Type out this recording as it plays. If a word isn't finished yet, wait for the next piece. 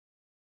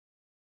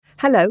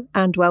Hello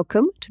and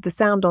welcome to the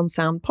Sound on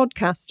Sound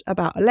podcast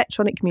about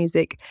electronic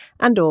music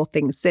and all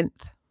things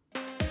synth.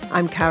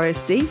 I'm Cara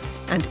C,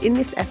 and in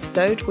this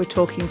episode we're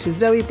talking to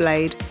Zoe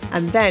Blade,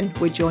 and then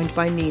we're joined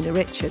by Nina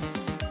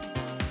Richards.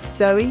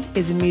 Zoe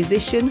is a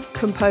musician,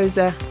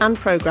 composer and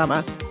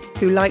programmer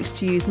who likes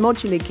to use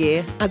modular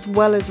gear as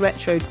well as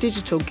retro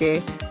digital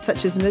gear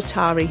such as an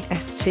Atari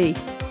ST.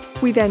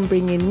 We then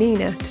bring in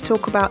Nina to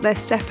talk about their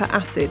Stepper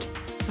Acid,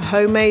 a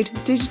homemade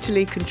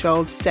digitally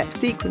controlled step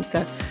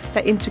sequencer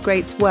that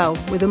integrates well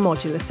with a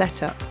modular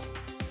setup.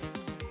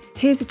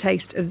 Here's a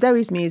taste of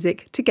Zoe's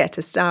music to get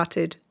us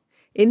started.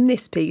 In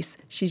this piece,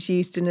 she's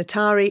used an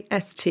Atari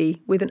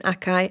ST with an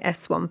Akai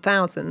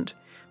S1000,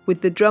 with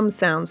the drum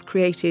sounds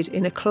created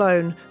in a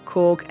clone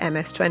Korg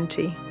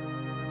MS-20.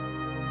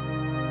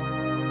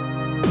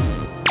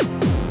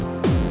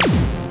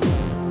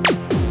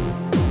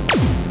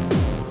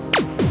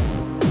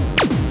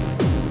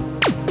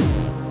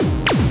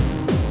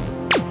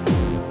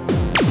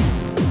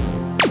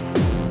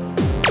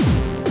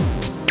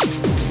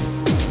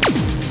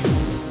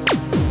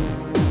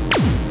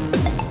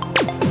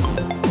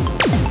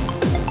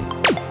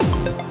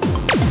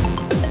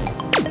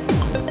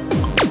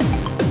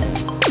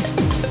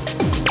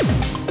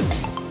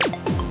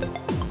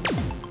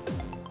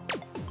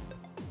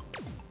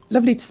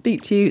 Lovely to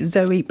speak to you,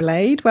 Zoe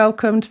Blade.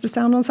 Welcome to the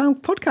Sound on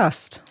Sound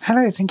podcast.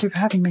 Hello, thank you for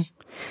having me.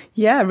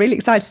 Yeah, really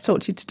excited to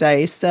talk to you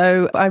today.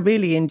 So I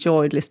really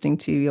enjoyed listening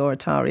to your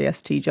Atari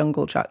ST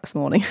Jungle track this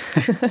morning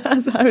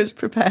as I was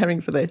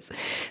preparing for this.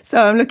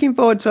 So I'm looking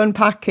forward to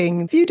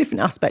unpacking a few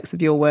different aspects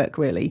of your work,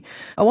 really.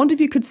 I wonder if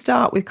you could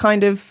start with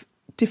kind of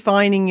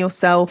defining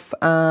yourself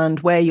and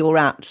where you're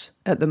at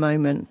the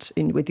moment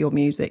with your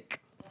music.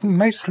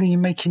 Mostly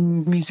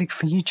making music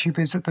for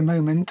YouTubers at the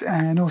moment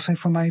and also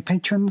for my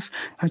patrons.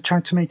 I try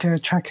to make a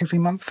track every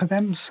month for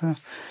them, so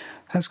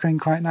that's going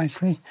quite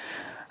nicely.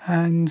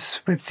 And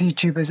with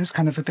YouTubers, it's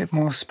kind of a bit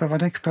more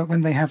sporadic, but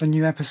when they have a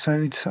new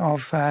episode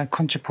of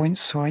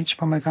ContraPoints or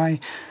H-Bomber Guy,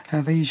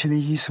 they usually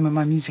use some of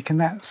my music in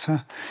that.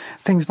 So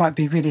things might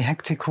be really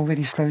hectic or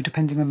really slow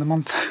depending on the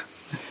month.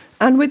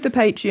 And with the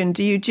Patreon,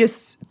 do you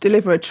just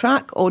deliver a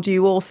track or do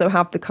you also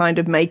have the kind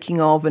of making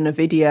of and a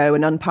video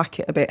and unpack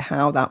it a bit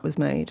how that was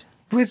made?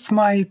 With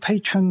my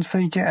patrons,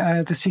 they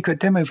get the secret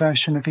demo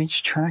version of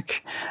each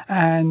track,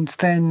 and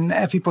then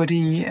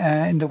everybody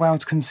in the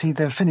world can see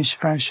the finished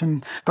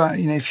version. But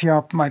if you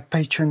are my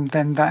patron,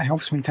 then that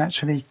helps me to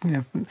actually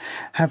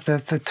have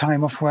the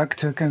time off work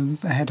to go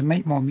ahead and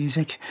make more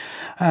music.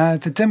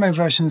 The demo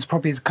version is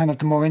probably kind of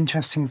the more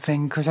interesting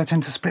thing because I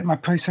tend to split my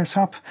process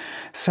up.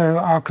 So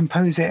I'll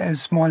compose it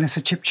as more or less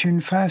a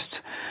chiptune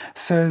first,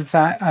 so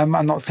that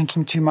I'm not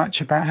thinking too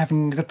much about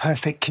having the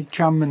perfect kick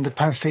drum and the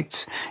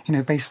perfect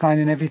bass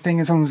line and everything.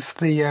 As long as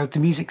the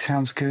music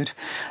sounds good,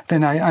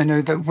 then I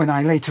know that when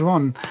I later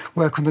on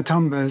work on the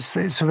timbres,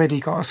 it's already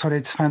got a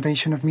solid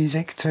foundation of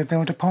music to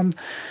build upon.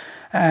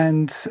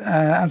 And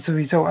as a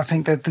result, I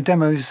think that the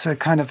demos are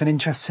kind of an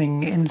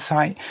interesting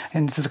insight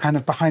into the kind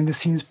of behind the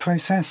scenes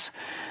process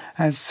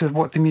as to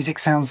what the music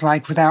sounds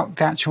like without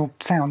the actual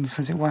sounds,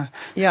 as it were.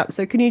 Yeah,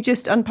 so can you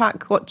just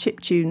unpack what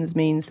chiptunes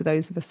means for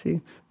those of us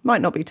who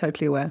might not be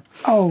totally aware?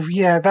 Oh,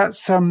 yeah,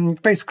 that's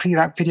basically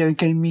that video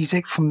game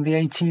music from the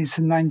 80s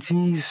and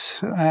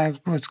 90s.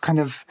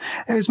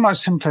 It was much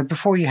simpler.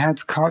 Before you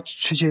had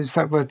cartridges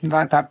that were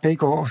like that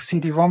big or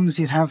CD-ROMs,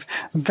 you'd have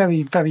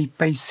very, very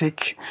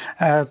basic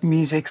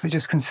music that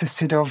just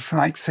consisted of,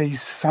 like, say,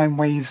 sine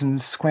waves and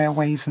square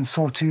waves and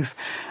sawtooth.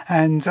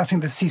 And I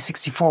think the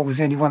C64 was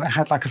the only one that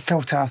had like a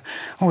filter.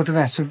 All the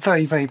rest were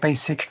very, very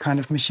basic kind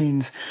of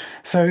machines.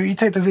 So you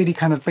take the really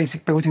kind of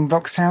basic building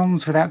block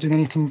sounds without doing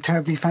anything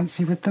terribly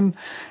fancy with them,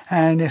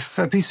 and if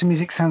a piece of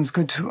music sounds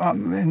good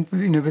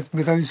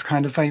with those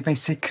kind of very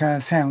basic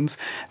sounds,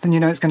 then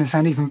it's going to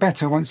sound even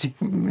better once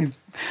you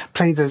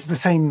play the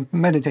same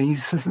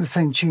melodies, the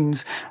same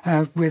tunes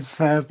with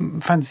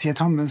fancier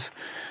timbres.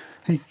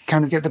 You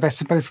kind of get the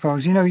best of both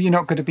worlds. You're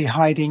not going to be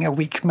hiding a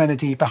weak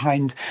melody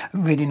behind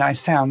really nice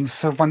sounds.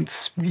 So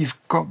once you've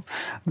got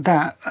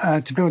that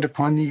to build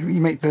upon, you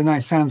make the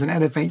nice sounds and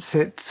elevates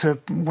it to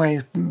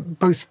where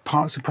both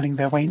parts are pulling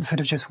their weight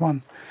instead of just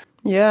one.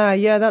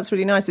 Yeah, that's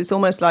really nice. It's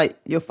almost like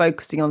you're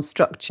focusing on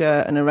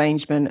structure and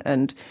arrangement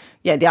and,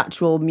 the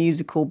actual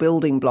musical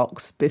building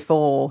blocks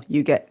before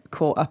you get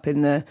caught up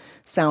in the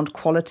sound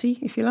quality,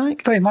 if you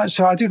like. Very much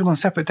so. I do them on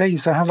separate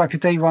days. So I have like a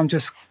day where I'm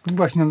just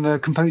working on the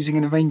composing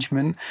and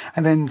arrangement,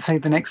 and then say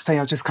the next day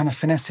I'll just kind of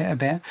finesse it a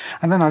bit,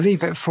 and then I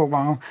leave it for a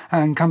while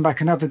and come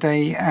back another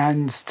day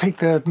and take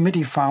the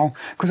MIDI file,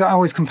 because I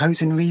always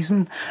compose in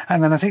Reason,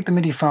 and then I take the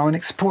MIDI file and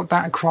export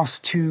that across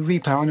to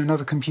Reaper on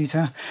another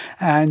computer,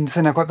 and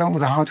then I've got that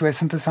with the hardware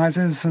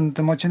synthesizers and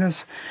the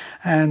modulars,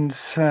 and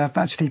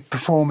actually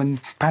perform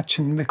and patch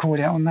and record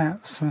it on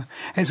that. So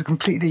it's a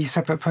completely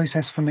separate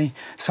process for me,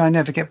 so I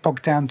never get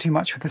bogged down too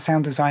much with the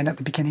sound design at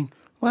the beginning.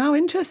 Wow,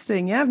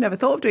 interesting. Yeah, I've never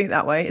thought of doing it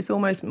that way. It's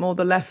almost more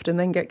the left and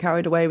then get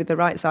carried away with the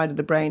right side of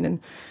the brain and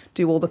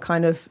do all the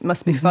kind of,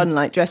 must be fun,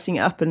 like dressing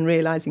it up and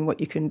realising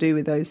what you can do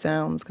with those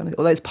sounds, kind of,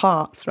 or those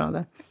parts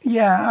rather.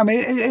 Yeah, I mean,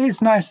 it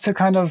is nice to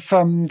kind of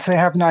say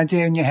have an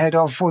idea in your head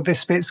of, well,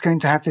 this bit's going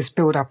to have this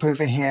build up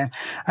over here.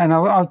 And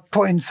I'll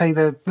put in, say,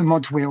 the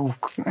mod wheel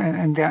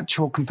and the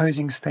actual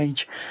composing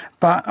stage.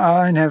 But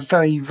I know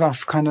very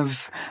rough kind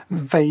of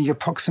vague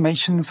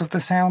approximations of the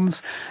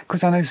sounds,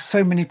 because I know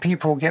so many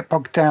people get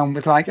bogged down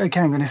with like,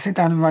 okay, I'm going to sit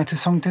down and write a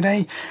song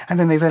today. And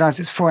then they realise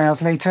it's 4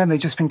 hours later and they've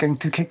just been going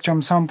through kick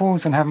drum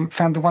samples and haven't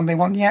found the one they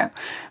want yet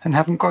and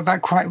haven't got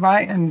that quite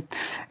right. And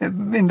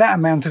in that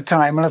amount of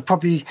time, I've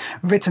probably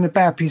written a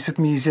bad piece of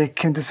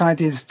music and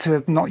decided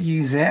to not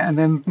use it, and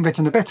then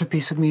written a better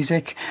piece of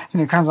music,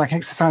 kind of like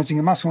exercising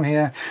a muscle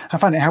here. I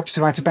find it helps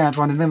to write a bad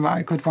one and then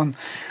write a good one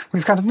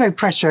with kind of no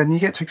pressure, and you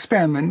get to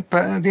experiment.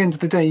 But at the end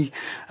of the day,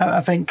 I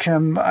think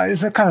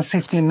it's a kind of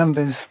safety in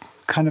numbers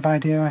kind of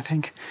idea, I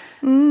think.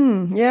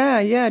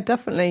 Yeah,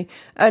 definitely.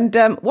 And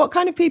what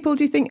kind of people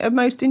do you think are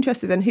most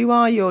interested then? Do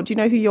you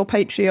know who your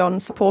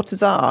Patreon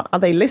supporters are? Are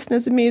they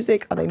listeners of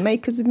music? Are they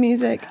makers of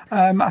music?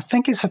 I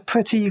think it's a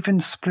pretty even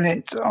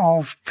split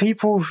of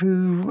people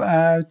who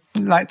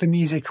like the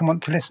music and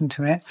want to listen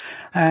to it,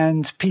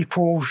 and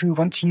people who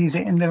want to use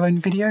it in their own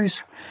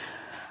videos.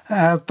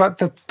 But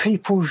the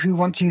people who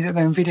want to use it in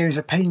their own videos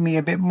are paying me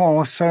a bit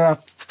more, so I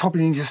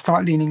probably need to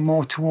start leaning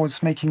more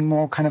towards making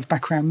more kind of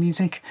background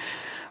music.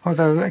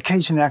 Although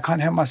occasionally I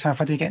can't help myself,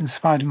 I do get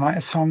inspired and write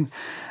a song.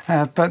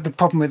 But the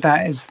problem with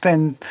that is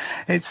then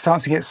it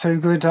starts to get so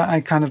good,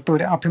 I kind of build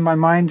it up in my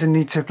mind and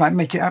need to like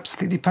make it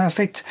absolutely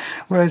perfect.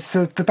 Whereas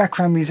the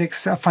background music,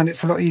 I find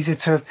it's a lot easier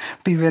to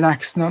be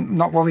relaxed,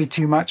 not worry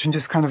too much, and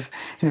just kind of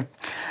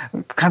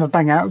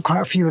bang out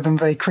quite a few of them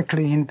very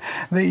quickly. And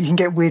you can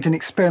get weird and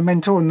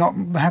experimental and not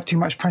have too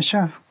much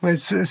pressure.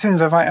 Whereas as soon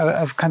as I write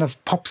a kind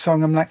of pop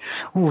song, I'm like,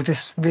 oh,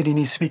 this really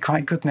needs to be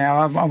quite good now.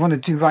 I want to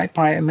do right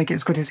by it and make it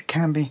as good as it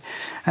can be.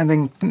 And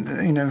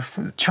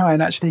then, try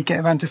and actually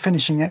get around to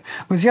finishing it.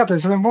 Whereas the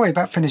others, I don't worry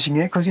about finishing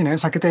it because,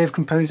 it's like a day of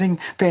composing,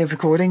 day of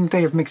recording,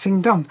 day of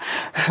mixing, done.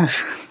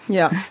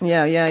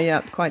 Yeah.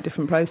 Quite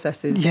different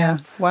processes. Yeah.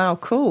 Wow,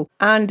 cool.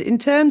 And in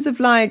terms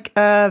of I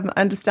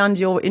understand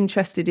you're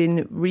interested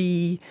in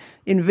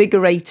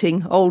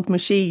reinvigorating old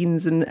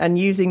machines and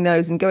using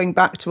those and going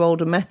back to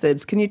older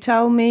methods. Can you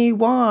tell me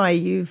why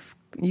you've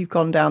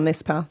gone down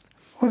this path?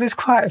 Well, there's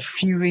quite a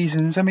few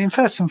reasons. I mean,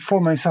 first and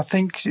foremost, I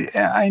think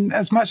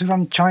as much as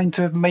I'm trying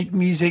to make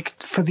music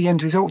for the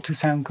end result to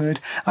sound good,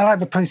 I like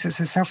the process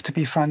itself to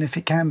be fun if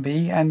it can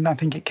be, and I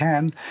think it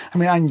can. I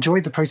mean, I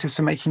enjoy the process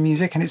of making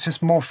music, and it's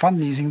just more fun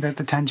using the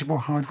tangible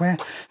hardware.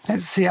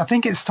 Let's see, I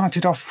think it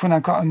started off when I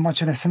got a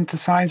modular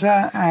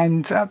synthesizer,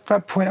 and at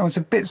that point I was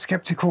a bit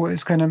sceptical it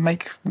was going to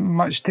make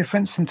much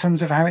difference in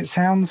terms of how it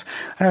sounds.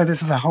 I know there's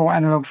the whole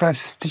analog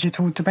versus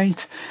digital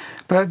debate.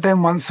 But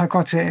then once I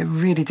got it, it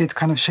really did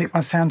kind of shape my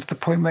sound to the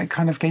point where it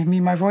kind of gave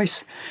me my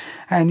voice.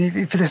 And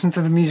if you listen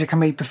to the music I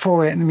made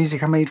before it and the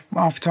music I made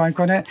after I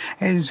got it,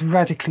 it is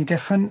radically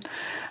different.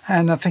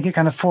 And I think it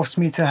kind of forced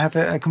me to have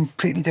a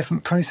completely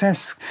different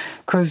process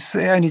because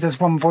it only does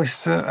one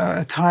voice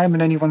at a time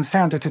and only one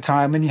sound at a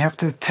time, and you have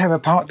to tear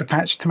apart the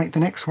patch to make the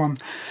next one.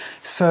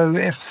 So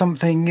if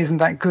something isn't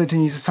that good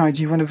and you decide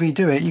you want to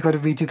redo it, you've got to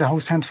redo the whole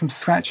sound from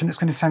scratch, and it's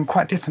going to sound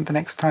quite different the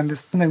next time.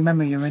 There's no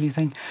memory or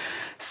anything.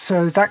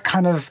 So that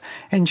kind of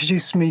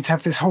introduced me to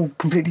have this whole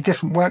completely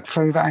different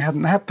workflow that I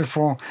hadn't had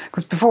before.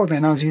 Because before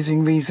then I was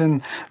using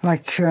Reason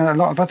like a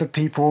lot of other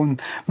people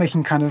and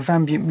making kind of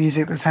ambient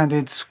music that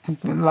sounded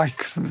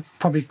like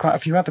probably quite a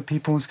few other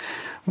people's.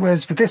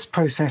 Whereas with this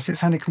process, it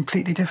sounded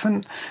completely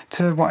different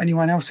to what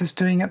anyone else is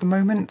doing at the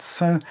moment.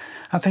 So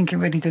I think it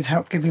really did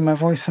help give me my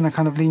voice, and I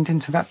kind of leaned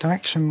into that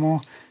direction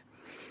more.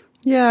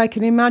 Yeah, I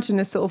can imagine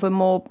a sort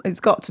of it's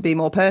got to be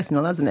more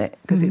personal, hasn't it?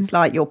 Because it's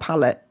like your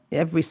palette,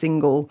 every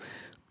single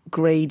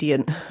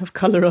gradient of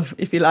colour of,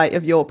 if you like,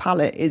 of your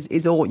palette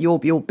is all you're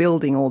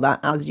building all that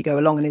as you go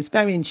along, and it's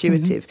very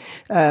intuitive.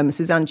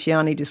 Suzanne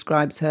Ciani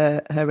describes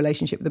her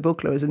relationship with the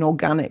Buchla as an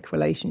organic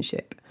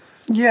relationship.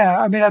 Yeah,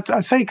 I mean,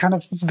 I'd say kind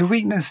of the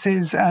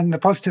weaknesses and the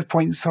positive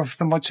points of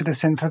the modular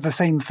synth are the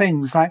same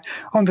things. Like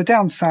on the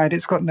downside,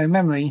 it's got no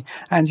memory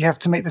and you have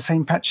to make the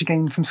same patch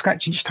again from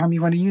scratch each time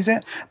you want to use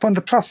it. But on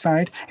the plus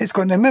side, it's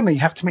got no memory. You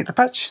have to make the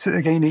patch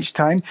again each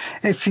time.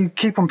 If you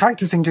keep on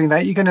practicing doing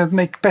that, you're going to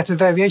make better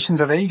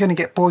variations of it. You're going to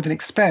get bored and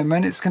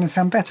experiment. It's going to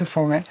sound better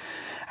for it.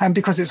 And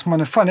because it's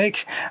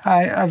monophonic,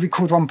 I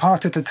record one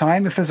part at a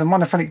time. If there's a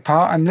monophonic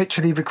part, I'm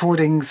literally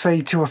recording, say,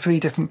 2 or 3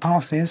 different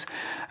passes.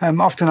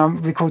 Often I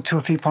record 2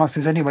 or 3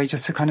 passes anyway,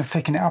 just to kind of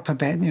thicken it up a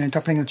bit,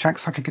 doubling the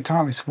tracks like a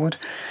guitarist would.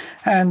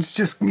 And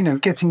just,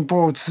 getting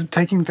bored,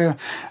 taking the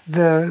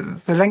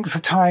length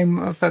of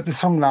time that the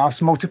song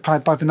lasts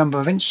multiplied by the number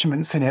of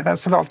instruments in it.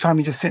 That's a lot of time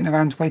you're just sitting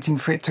around waiting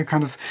for it to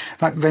kind of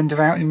like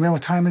render out in real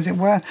time, as it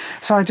were.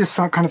 So I just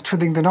start kind of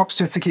twiddling the knobs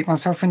just to keep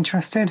myself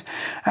interested.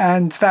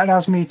 And that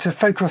allows me to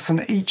focus focus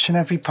on each and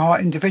every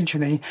part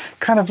individually,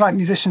 kind of like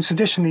musicians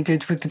traditionally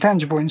did with the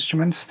tangible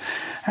instruments.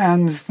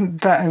 And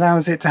that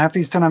allows it to have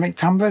these dynamic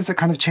timbres that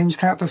kind of change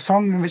throughout the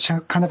song, which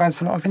kind of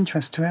adds a lot of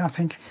interest to it, I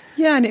think.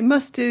 Yeah, and it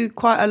must do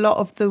quite a lot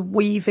of the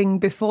weaving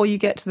before you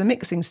get to the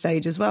mixing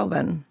stage as well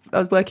then. I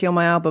was working on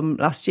my album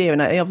last year,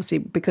 and obviously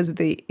because of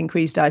the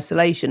increased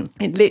isolation,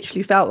 it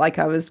literally felt like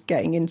I was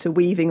getting into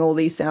weaving all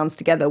these sounds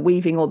together,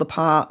 weaving all the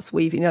parts,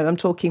 weaving, I'm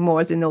talking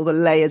more as in all the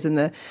layers and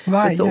the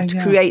sort of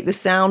to create the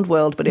sound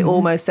world, but it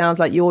almost sounds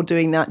like you're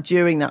doing that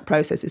during that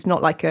process. It's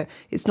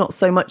not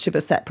so much of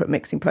a separate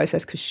mixing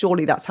process, because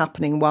surely that's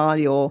happening while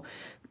you're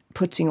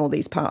putting all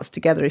these parts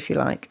together, if you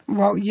like.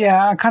 Well,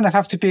 yeah, I kind of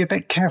have to be a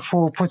bit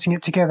careful putting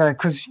it together,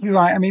 because you're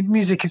right. I mean,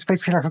 music is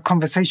basically like a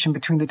conversation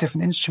between the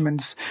different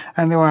instruments,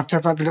 and they'll have to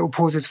have like the little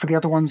pauses for the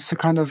other ones to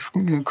kind of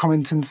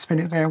comment and spin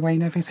it their way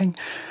and everything.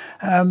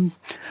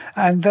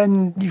 And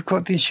then you've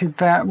got the issue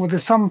that, well,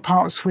 there's some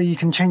parts where you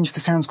can change the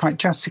sounds quite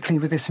drastically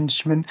with this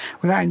instrument.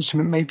 With that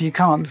instrument, maybe you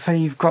can't. Say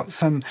you've got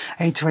some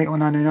 808 or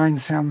 909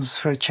 sounds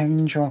for a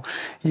change, or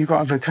you've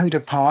got a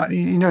vocoder part.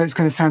 You know it's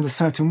going to sound a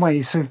certain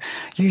way. So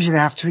usually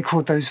I have to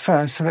record those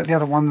first so that the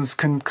other ones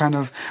can kind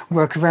of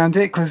work around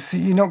it, because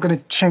you're not going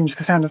to change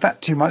the sound of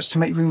that too much to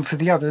make room for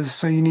the others.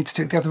 So you need to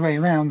do it the other way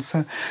around.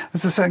 So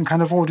there's a certain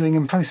kind of ordering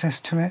and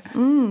process to it.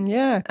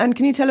 Yeah. And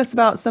can you tell us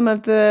about some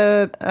of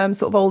the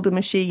sort of older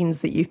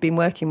machines that you've been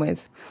working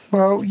with?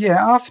 Well, yeah,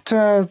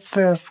 after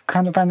the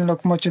kind of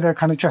analog modular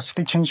kind of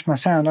drastically changed my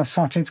sound, I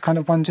started kind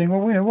of wondering,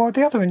 well, what are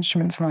the other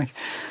instruments like?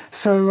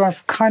 So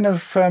I've kind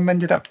of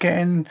ended up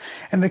getting,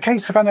 in the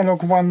case of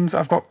analog ones,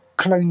 I've got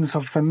clones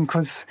of them,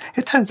 because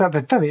it turns out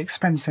they're very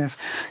expensive.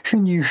 Who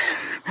knew?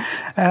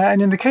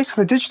 And in the case of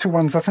the digital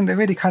ones, I think they're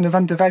really kind of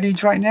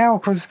undervalued right now,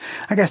 because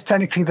I guess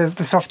technically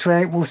the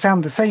software will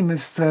sound the same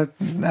as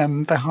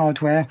the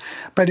hardware,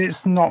 but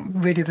it's not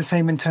really the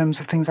same in terms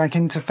of things like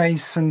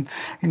interface and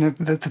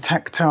the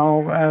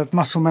tactile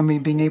muscle memory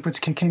being able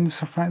to kick in,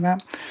 stuff like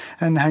that,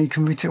 and how you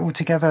can route it all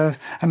together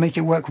and make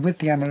it work with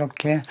the analog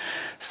gear.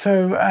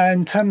 So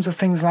in terms of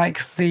things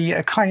like the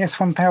Akai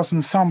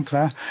S1000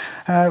 sampler,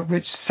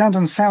 which Sound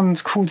on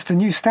Sound called the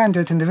new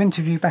standard in their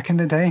interview back in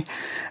the day.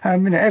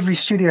 Every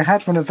studio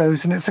had one of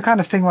those, and it's the kind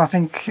of thing where I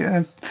think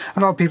a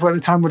lot of people at the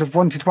time would have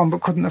wanted one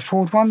but couldn't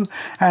afford one.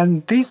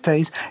 And these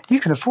days,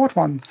 you can afford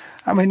one.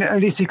 I mean, at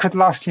least you could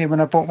last year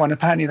when I bought one.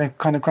 Apparently, they've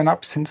kind of gone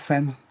up since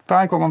then. But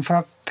I got one for,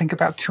 I think,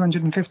 about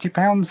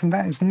 £250, and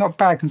that is not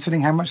bad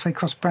considering how much they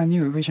cost brand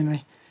new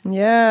originally.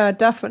 Yeah,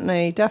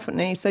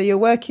 definitely. So you're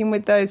working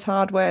with those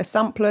hardware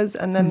samplers,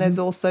 and then there's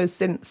also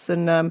synths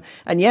and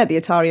the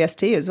Atari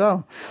ST as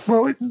well.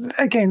 Well,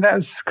 again, that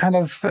was kind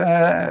of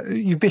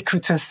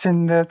ubiquitous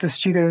in the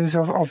studios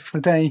of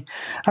the day.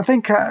 I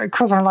think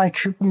because I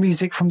like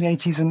music from the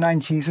 80s and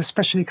 90s,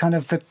 especially kind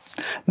of the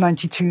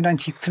 92,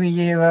 93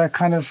 era,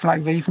 kind of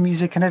like rave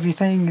music and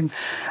everything,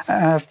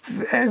 and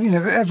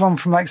everyone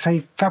from like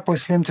say Fatboy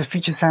Slim to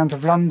Future Sound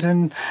of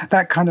London,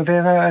 that kind of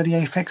era, early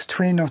Aphex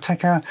Twin or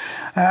Tekka.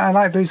 I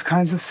like those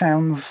kinds of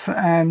sounds,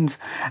 and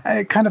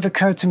it kind of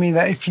occurred to me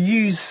that if you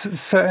use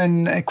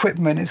certain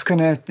equipment, it's going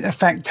to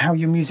affect how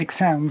your music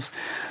sounds.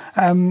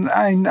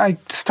 I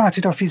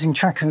started off using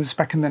trackers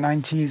back in the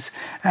 90s.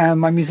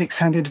 My music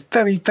sounded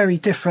very, very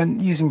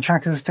different using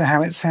trackers to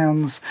how it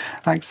sounds,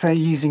 like, say,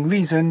 using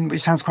Reason,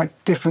 which sounds quite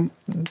different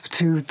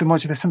to the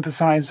modular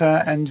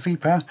synthesizer and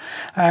Reaper.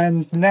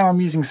 And now I'm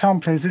using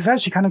samplers. It's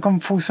actually kind of gone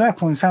full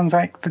circle and sounds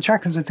like the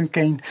trackers are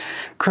again,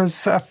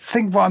 because I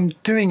think what I'm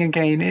doing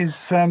again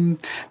is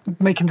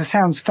making the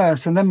sounds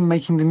first and then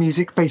making the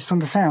music based on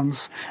the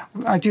sounds.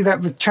 I do that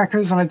with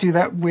trackers, and I do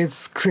that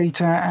with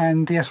Creator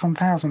and the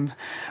S1000.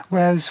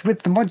 Whereas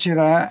with the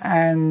modular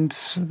and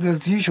the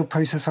usual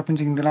process I've been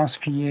doing the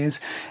last few years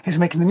is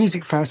making the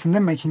music first and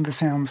then making the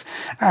sounds.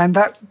 And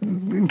that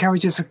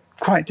encourages a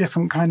quite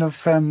different kind of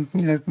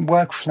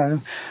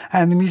workflow,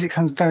 and the music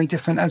sounds very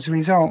different as a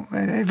result.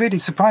 It really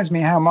surprised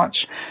me how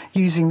much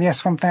using the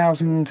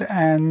S1000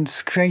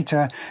 and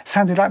Creator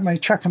sounded like my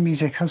tracker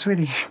music. I was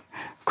really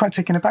quite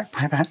taken aback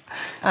by that.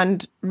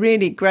 And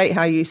really great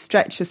how you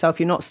stretch yourself.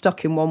 You're not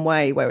stuck in one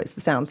way where it's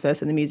the sounds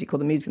first and the music, or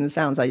the music and the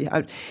sounds.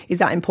 Is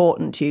that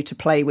important to you to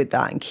play with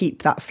that and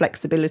keep that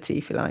flexibility,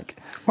 if you like?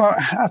 Well,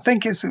 I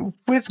think it's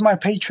with my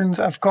patrons,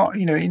 I've got,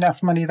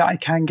 enough money that I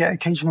can get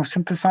occasional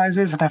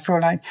synthesizers, and I feel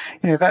like,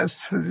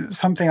 that's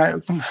something I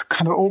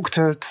kind of ought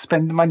to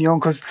spend the money on,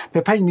 because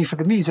they're paying me for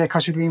the music. I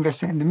should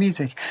reinvest it in the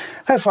music.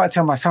 That's what I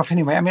tell myself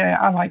anyway. I mean,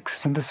 I like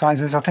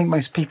synthesizers. I think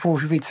most people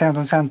who read Sound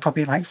on Sound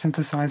probably like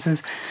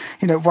synthesizers.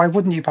 Why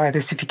wouldn't you buy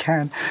this if you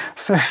can?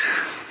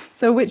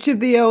 So which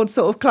of the old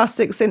sort of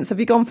classic synths, have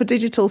you gone for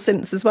digital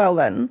synths as well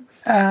then?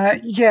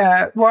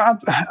 Yeah, well,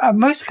 I've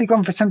mostly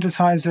gone for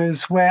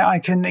synthesizers where I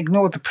can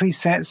ignore the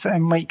presets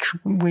and make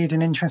weird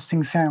and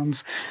interesting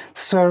sounds.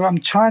 So I'm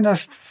trying to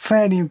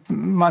fairly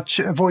much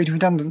avoid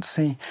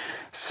redundancy.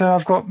 So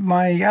I've got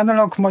my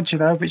analog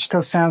modular, which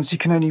does sounds you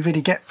can only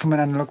really get from an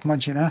analog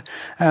modular.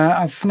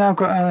 I've now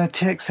got a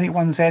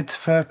TX81Z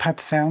for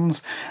pad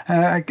sounds.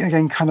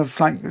 Again, kind of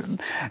like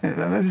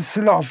there's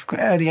a lot of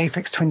early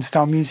Aphex Twin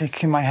style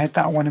music in my head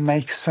that I want to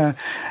make. So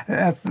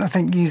I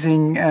think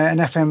using an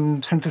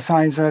FM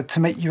synthesizer to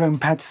make your own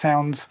pad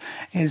sounds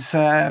is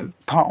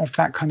part of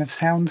that kind of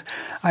sound.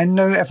 I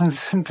know FM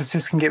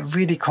synthesis can get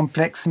really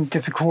complex and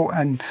difficult,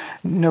 and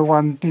no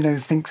one,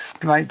 thinks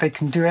like they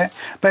can do it.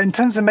 But in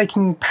terms of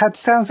making pad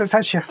sounds, that's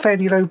actually a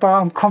fairly low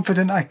bar. I'm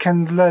confident I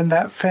can learn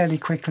that fairly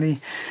quickly.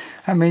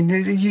 I mean,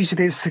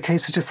 usually it's a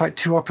case of just like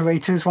two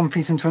operators, one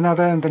feeds into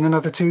another, and then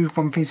another two,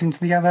 one feeds into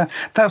the other.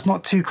 That's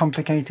not too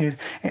complicated.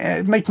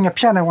 Making a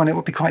piano on it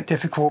would be quite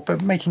difficult,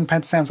 but making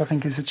pad sounds, I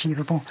think, is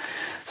achievable.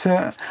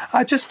 So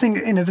I just think,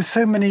 there's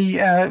so many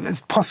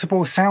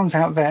possible sounds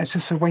out there. It's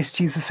just a waste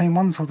to use the same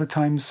ones all the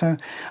time. So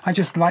I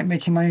just like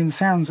making my own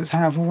sounds. It's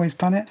how I've always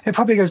done it. It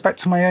probably goes back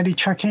to my early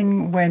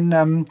tracking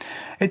when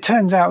it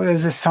turns out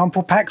there's a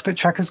sample pack that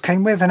trackers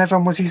came with and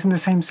everyone was using the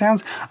same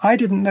sounds. I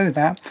didn't know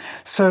that.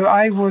 So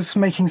I was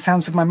making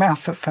sounds with my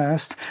mouth at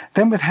first,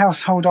 then with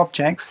household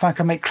objects,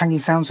 like I make clangy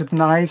sounds with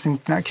knives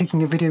and like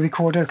kicking a video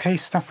recorder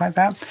case, stuff like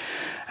that.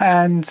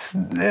 And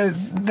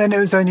then it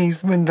was only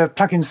when the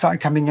plugins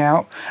started coming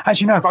out.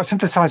 Actually, no, I got a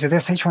synthesizer, the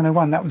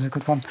SH101, that was a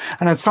good one.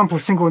 And I'd sample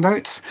single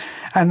notes,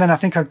 and then I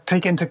think I'd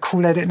take it into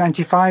Cool Edit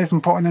 95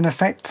 and put on an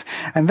effect,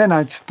 and then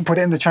I'd put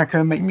it in the tracker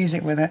and make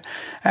music with it.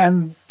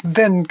 And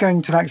then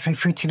going to, like, say,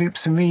 Fruity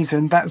Loops and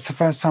Reason, that's the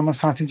first time I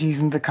started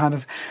using the kind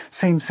of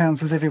same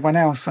sounds as everyone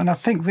else. And I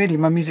think really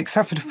my music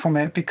suffered from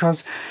it,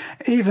 because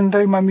even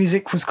though my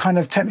music was kind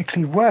of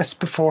technically worse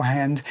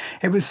beforehand,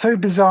 it was so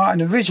bizarre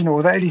and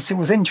original that at least it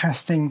was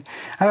interesting.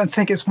 I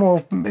think it's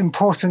more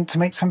important to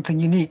make something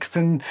unique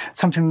than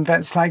something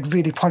that's like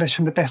really polished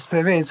and the best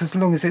there is, as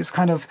long as it's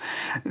kind of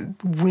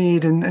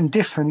weird and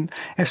different.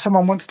 If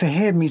someone wants to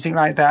hear music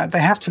like that, they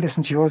have to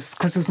listen to yours,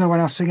 because there's no one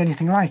else doing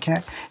anything like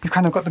it. You've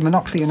kind of got the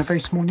monopoly in a very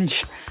small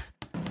niche.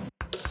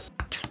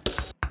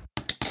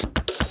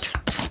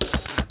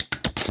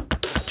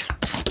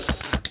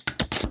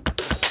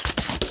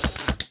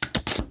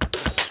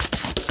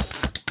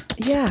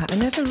 Yeah, I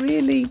never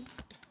really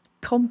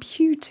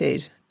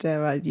computed,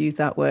 dare I use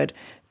that word,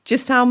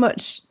 just how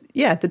much,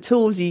 the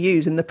tools you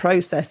use and the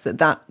process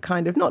that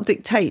kind of not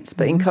dictates,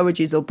 but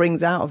encourages or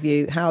brings out of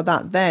you, how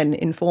that then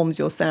informs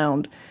your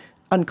sound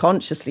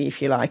unconsciously,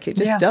 if you like. It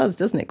just does,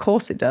 doesn't it? Of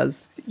course it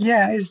does.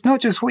 Yeah, it's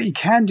not just what you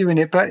can do in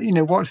it, but,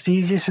 what's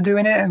easiest to do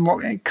in it and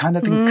what it kind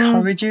of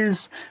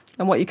encourages.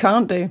 And what you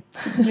can't do.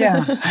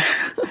 Yeah.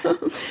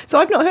 So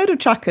I've not heard of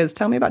trackers.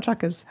 Tell me about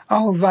trackers.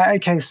 Oh, right.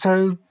 Okay.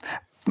 So,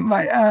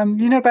 right,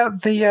 you know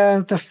about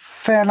the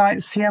Fairlight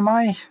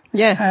CMI?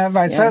 Yes.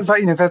 Right. Yes. So that's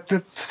like,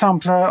 the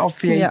sampler of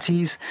the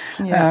 80s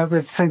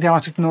with, say, The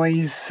Art of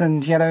Noise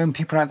and Yellow and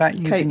people like that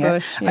using Kate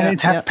Bush, it. And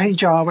it'd have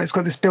PageR, where it's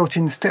got this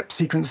built-in step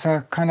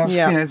sequencer kind of,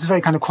 it's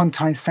very kind of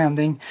quantized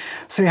sounding.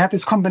 So you have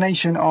this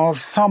combination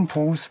of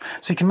samples,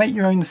 so you can make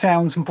your own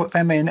sounds and put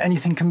them in.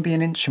 Anything can be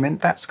an instrument.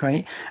 That's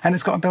great. And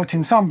it's got a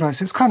built-in sampler.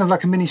 So it's kind of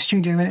like a mini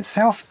studio in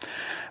itself.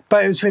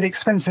 But it was really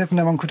expensive,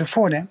 no one could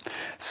afford it.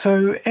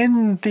 So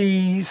in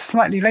the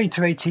slightly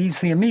later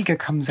 80s, the Amiga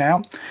comes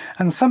out,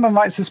 and someone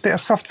writes this bit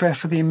of software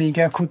for the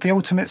Amiga called the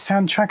Ultimate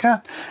Sound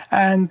Tracker,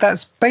 and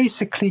that's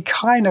basically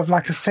kind of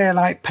like a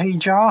Fairlight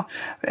PageR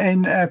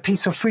in a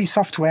piece of free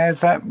software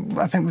that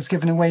I think was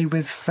given away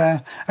with,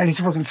 at least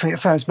it wasn't free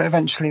at first, but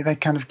eventually they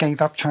kind of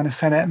gave up trying to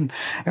sell it, and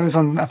it was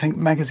on, I think,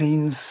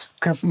 magazines,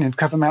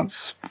 cover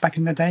mounts back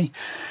in the day.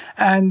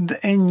 And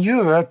in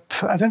Europe,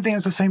 I don't think it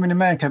was the same in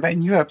America, but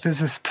in Europe, there's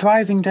this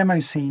thriving demo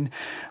scene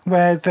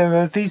where there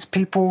are these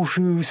people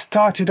who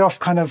started off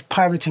kind of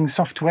pirating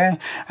software,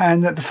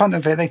 and at the front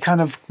of it, they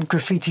kind of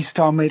graffiti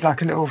style made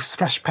like a little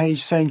splash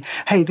page saying,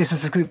 hey, this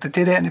is the group that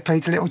did it, and it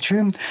played a little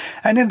tune.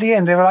 And in the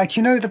end, they were like,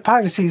 the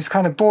piracy is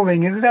kind of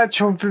boring, and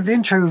the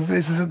intro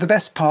is the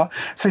best part.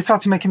 So they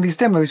started making these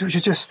demos, which are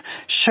just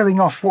showing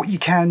off what you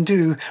can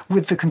do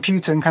with the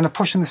computer and kind of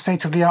pushing the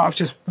state of the art of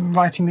just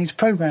writing these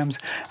programs.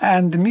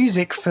 And the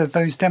music for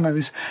those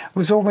demos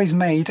was always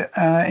made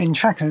in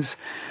trackers.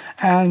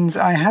 And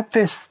I had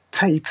this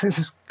tape, this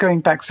is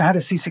going back, because I had a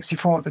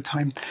C64 at the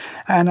time,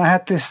 and I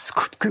had this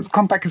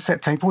compact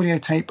cassette tape, audio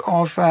tape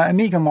of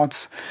Amiga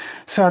mods.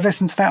 So I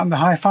listened to that on the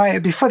hi-fi.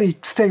 It'd be fully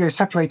stereo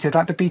separated,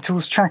 like the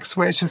Beatles tracks,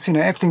 where it's just,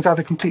 everything's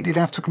either completely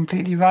left or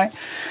completely right.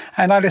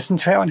 And I listened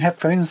to it on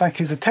headphones, like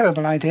it's a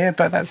terrible idea,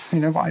 but that's,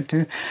 what I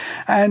do.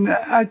 And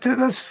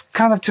that's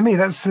kind of, to me,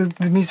 that's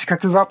the music I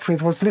grew up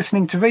with, was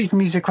listening to rave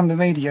music on the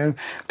radio,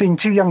 being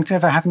too young to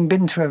ever having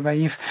been to a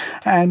rave,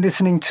 and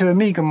listening to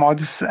Amiga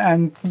mods.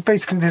 And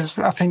basically, this is,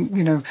 I think,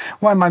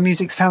 why my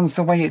music sounds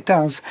the way it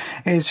does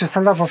is just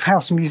a love of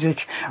house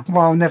music,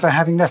 while never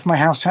having left my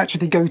house to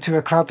actually go to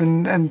a club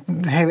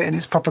and hear it in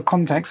its proper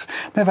context,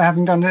 never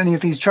having done any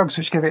of these drugs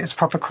which give it its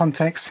proper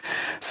context.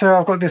 So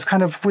I've got this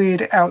kind of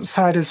weird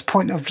outsider's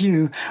point of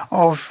view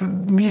of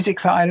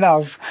music that I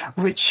love,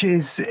 which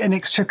is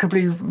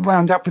inextricably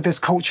wound up with this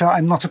culture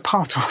I'm not a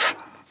part of.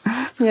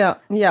 Yeah,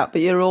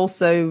 but you're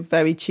also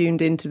very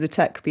tuned into the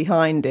tech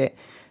behind it,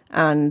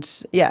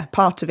 and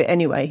part of it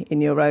anyway,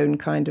 in your own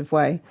kind of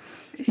way.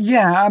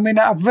 Yeah, I mean,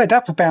 I've read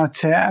up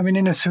about it. I mean,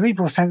 in a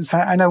cerebral sense,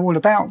 I know all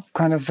about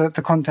kind of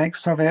the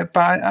context of it,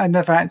 but I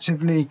never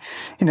actually,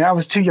 I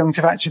was too young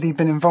to have actually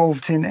been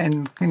involved in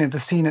the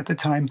scene at the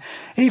time.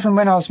 Even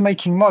when I was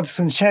making mods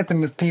and shared them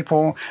with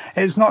people,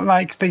 it's not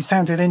like they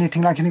sounded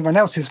anything like anyone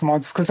else's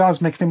mods, because I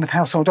was making them with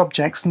household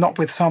objects, not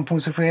with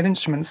samples of real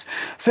instruments.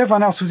 So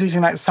everyone else was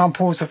using like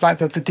samples of like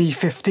the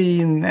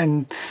D50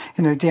 and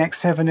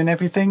DX7 and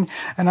everything.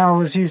 And I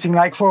was using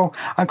like, well,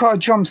 I got a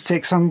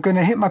drumstick, so I'm going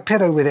to hit my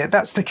pillow with it.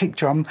 That's the kick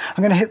drum.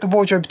 I'm going to hit the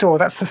wardrobe door.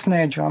 That's the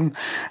snare drum.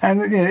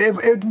 And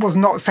it was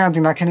not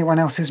sounding like anyone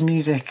else's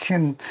music.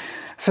 And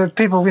so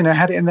people,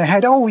 had it in their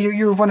head, oh,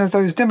 you were one of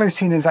those demo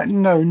sceners. Like,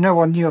 no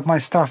one knew of my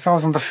stuff. I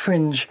was on the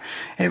fringe.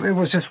 It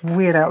was just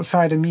weird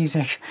outsider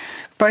music.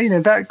 But,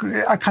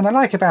 that I kind of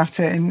like about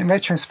it in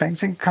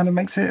retrospect. It kind of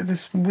makes it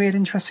this weird,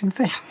 interesting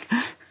thing.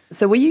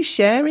 So were you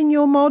sharing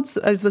your mods?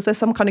 Was there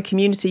some kind of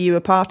community you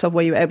were part of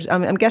where you were able to,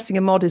 I'm guessing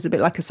a mod is a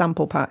bit like a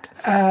sample pack.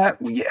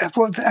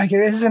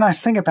 There's a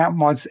nice thing about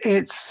mods.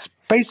 It's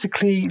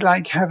basically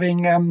like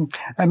having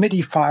a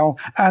MIDI file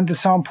and the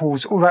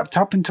samples all wrapped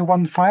up into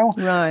one file.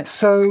 Right.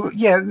 So,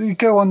 you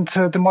go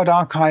onto the mod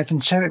archive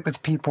and share it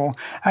with people,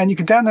 and you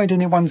can download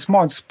anyone's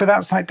mods, but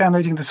that's like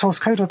downloading the source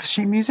code of the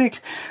sheet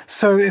music.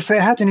 So if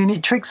it had any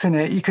neat tricks in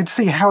it, you could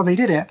see how they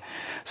did it.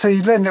 So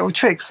you learn little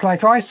tricks.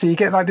 Like I see, you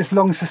get like this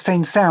long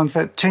sustained sound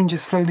that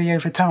changes slowly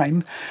over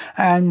time,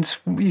 and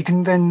you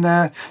can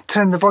then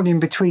turn the volume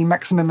between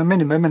maximum and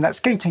minimum, and that's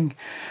gating.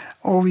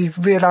 Or we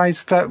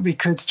realised that we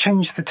could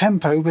change the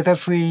tempo with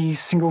every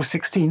single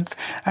 16th,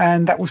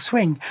 and that will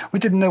swing. We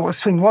didn't know what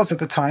swing was at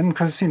the time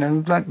because,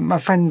 like my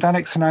friend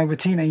Alex and I were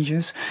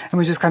teenagers and we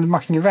were just kind of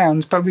mucking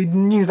around. But we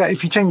knew that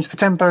if you changed the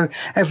tempo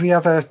every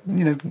other,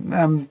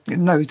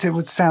 note, it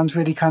would sound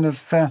really kind of,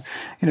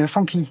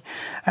 funky.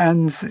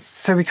 And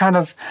so we kind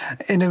of,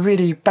 in a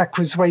really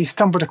backwards way,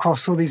 stumbled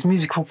across all these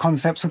musical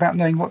concepts without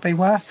knowing what they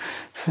were.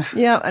 So.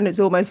 Yeah, and it's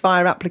almost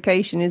via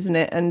application, isn't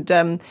it?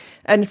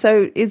 And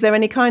so is there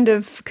any kind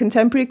of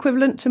contemporary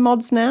equivalent to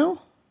mods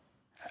now?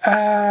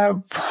 I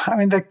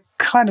mean, they're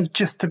kind of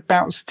just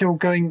about still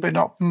going, but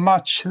not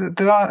much.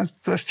 There are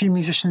a few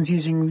musicians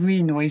using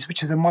Renoise,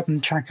 which is a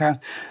modern tracker,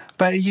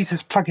 but it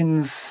uses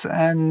plugins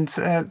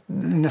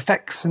and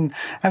effects. And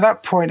at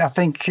that point, I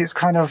think it's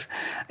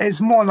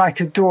more like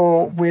a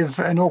DAW with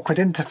an awkward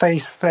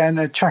interface than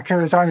a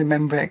tracker as I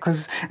remember it.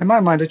 Because in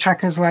my mind, a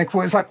tracker is like,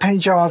 it's like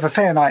Page of a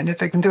Fairlight. And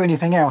if it can do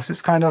anything else,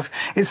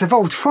 it's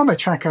evolved from a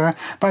tracker,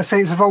 but I say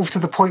it's evolved to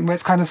the point where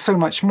it's kind of so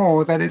much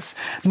more that it's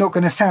not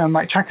going to sound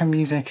like tracker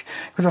music.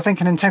 Because I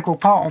think an integral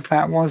part of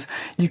that was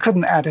you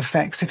couldn't add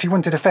effects. If you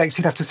wanted effects,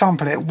 you'd have to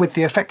sample it with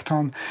the effect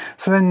on.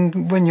 So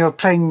then when you're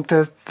playing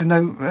the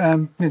note,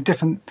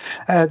 different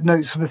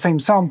notes for the same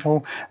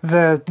sample,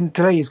 the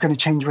delay is going to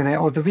change with it,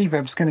 or the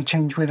reverb's going to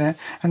change with it,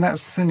 and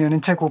that's an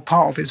integral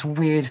part of its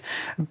weird,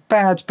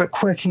 bad but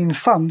quirky and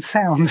fun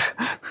sound.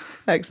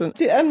 Excellent.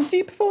 Do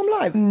you perform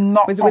live?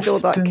 Not with often. all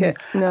that kit?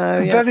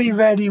 No. Yeah. Very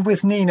rarely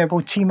with Nina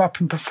we'll team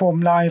up and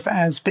perform live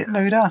as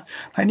BitLoader.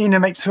 Like Nina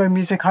makes her own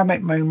music, I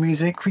make my own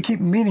music. We keep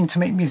meaning to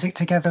make music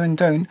together and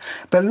don't.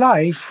 But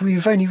live,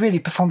 we've only really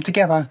performed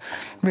together,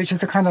 which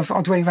is a kind of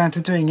odd way around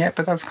to doing it,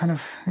 but that's kind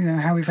of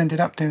how we've ended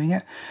up doing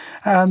it.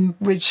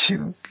 Which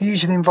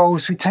usually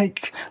involves we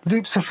take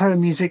loops of her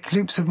music,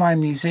 loops of my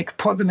music,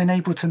 put them in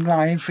Ableton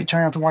Live, which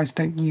I otherwise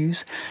don't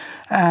use.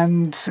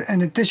 And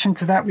in addition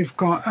to that, we've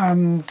got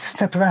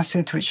Stepper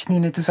Acid, which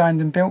Nina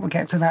designed and built. We'll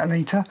get to that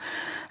later.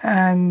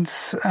 And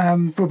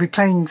we'll be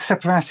playing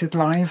Stepper Acid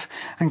live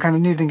and kind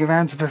of noodling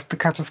around to the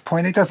cut-off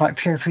point. It does like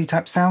 303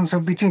 type sounds, so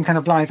we'll be doing kind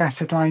of live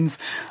acid lines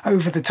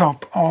over the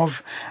top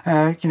of,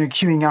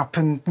 queuing up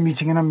and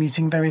muting and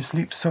unmuting various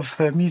loops of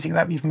the music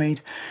that we've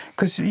made.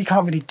 Because you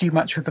can't really do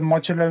much with the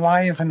modular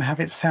live and have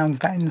it sound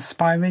that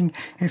inspiring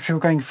if you're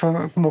going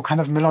for more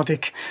kind of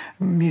melodic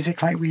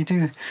music like we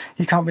do.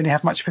 You can't really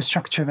have much of a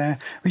structure there.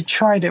 We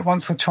tried it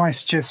once or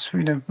twice, just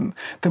the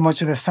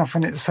modular stuff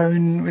on its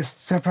own with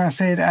Stepper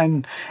Acid,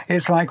 and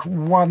it's like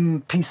one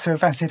piece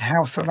of acid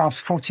house that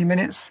lasts 40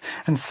 minutes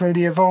and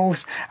slowly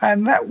evolves,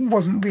 and that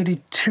wasn't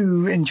really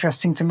too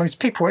interesting to most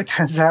people, it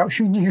turns out.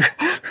 Who knew?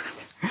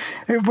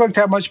 It worked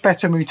out much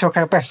better when we took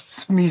our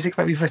best music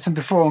that we've written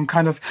before and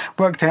kind of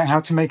worked out how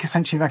to make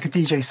essentially like a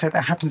DJ set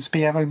that happens to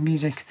be our own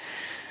music.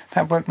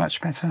 That worked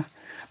much better.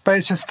 But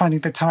it's just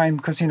finding the time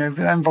because, that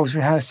involves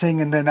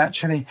rehearsing and then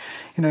actually,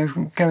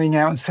 going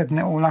out and setting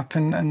it all up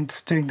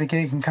and doing the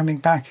gig and coming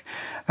back.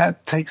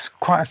 That takes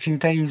quite a few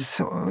days,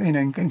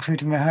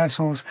 including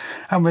rehearsals.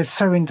 And we're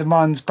so in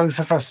demand, both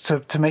of us,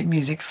 to make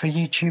music for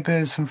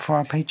YouTubers and for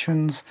our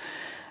patrons.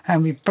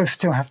 And we both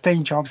still have day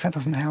jobs. That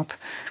doesn't help.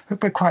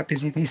 But we're quite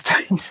busy these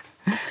days.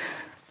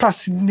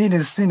 Plus,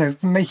 Nina's,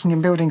 making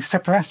and building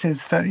stepper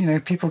acids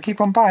that, people keep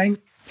on buying.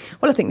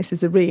 Well, I think this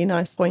is a really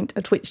nice point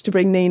at which to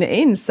bring Nina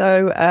in.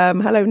 So,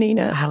 hello,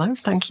 Nina. Hello,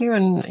 thank you.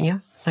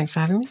 And thanks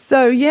for having me.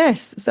 So,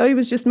 yes, Zoe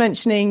was just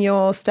mentioning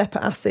your stepper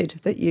acid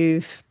that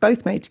you've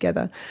both made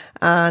together.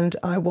 And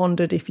I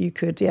wondered if you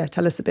could,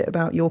 tell us a bit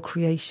about your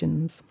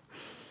creations.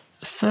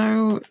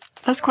 So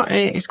it's quite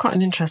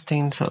an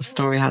interesting sort of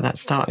story how that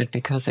started,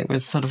 because it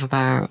was sort of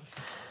about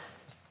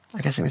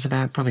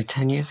probably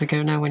 10 years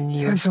ago now when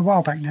you... It was a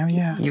while back now,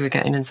 yeah. You were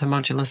getting into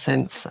modular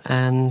synths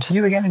and...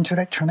 You were getting into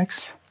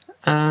electronics.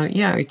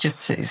 It just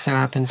so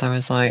happens I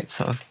was like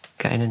sort of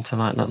getting into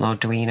like little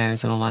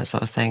Arduinos and all that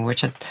sort of thing,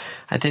 which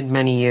I did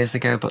many years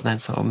ago, but then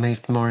sort of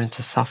moved more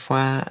into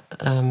software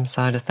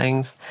side of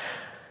things.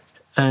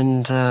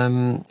 And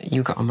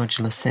you got a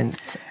modular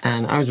synth,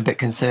 and I was a bit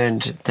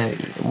concerned that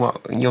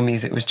your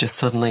music was just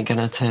suddenly going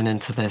to turn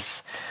into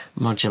this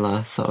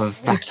modular sort of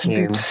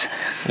vacuum. Oops.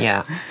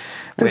 Yeah.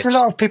 There's a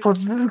lot of people,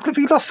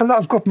 we lost a lot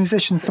of good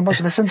musicians to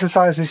modular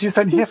synthesizers. You just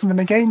don't hear from them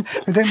again.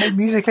 They don't make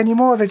music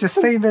anymore. They just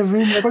stay in their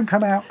room. They won't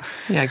come out.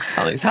 Yeah,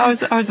 exactly. So I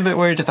was a bit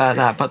worried about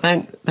that. But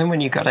then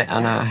when you got it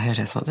and I heard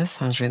it, I thought, this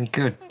sounds really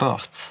good.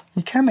 But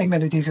you can make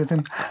melodies with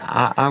them.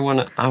 I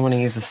want to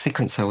use a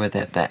sequencer with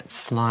it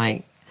that's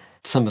like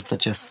some of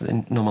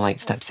the normal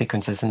 8-step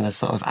sequences, and the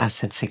sort of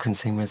acid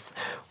sequencing was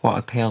what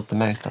appealed the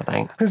most, I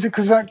think.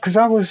 Because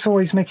I was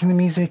always making the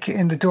music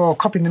in the DAW,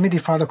 copying the MIDI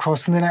file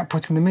across and then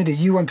outputting the MIDI.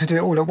 You want to do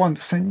it all at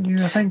once, don't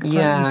you, I think?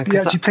 Yeah. You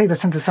actually play the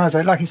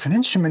synthesizer like it's an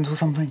instrument or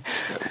something.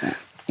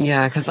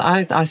 Yeah, because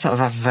I sort of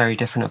have a very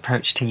different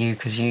approach to you,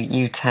 because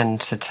you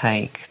tend to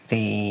take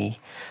the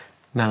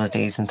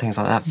melodies and things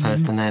like that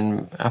first and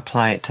then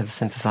apply it to the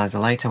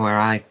synthesizer later, where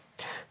I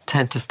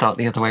tend to start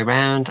the other way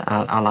around.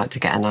 I like to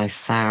get a nice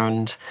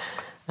sound,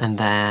 and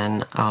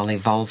then I'll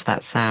evolve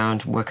that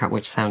sound, work out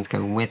which sounds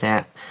go with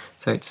it.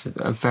 So it's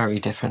a very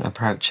different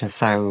approach. And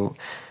so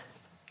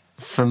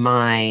for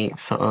my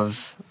sort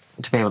of,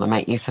 to be able to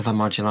make use of a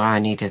modular, I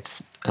needed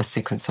a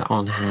sequencer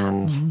on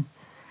hand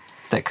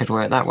that could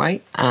work that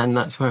way. And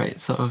that's where it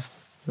sort of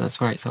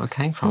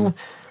came from. Well,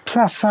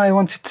 plus, I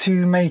wanted to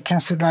make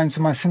acid lines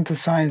in my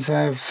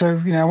synthesizer.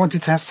 So, I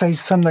wanted to have, say,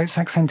 some notes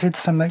accented,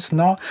 some notes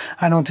not.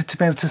 And I wanted to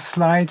be able to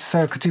slide,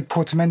 so I could do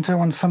portamento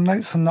on some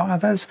notes and not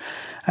others.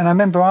 And I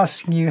remember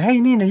asking you, hey,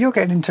 Nina, you're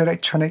getting into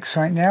electronics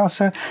right now.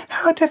 So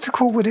how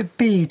difficult would it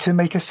be to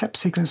make a step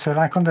sequencer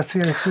like on the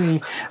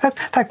 303?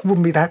 That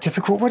wouldn't be that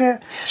difficult, would it?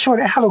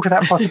 Surely, how long could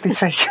that possibly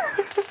take?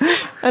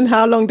 And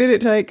how long did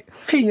it take? A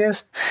few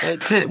years.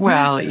 It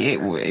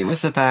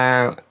was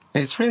about...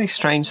 It's a really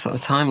strange sort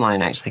of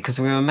timeline, actually, because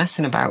we were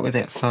messing about with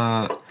it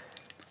for,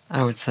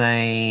 I would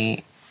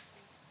say,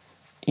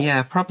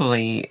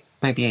 probably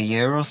maybe a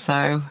year or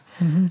so.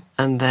 Mm-hmm.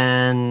 And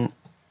then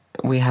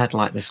we had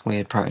like this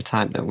weird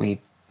prototype that we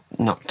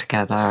knocked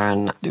together,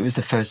 and it was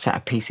the first set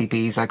of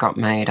PCBs I got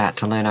made. I had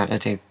to learn how to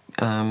do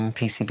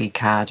PCB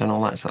CAD and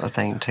all that sort of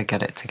thing to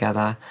get it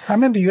together. I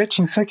remember you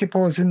etching circuit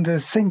boards in the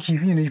sink.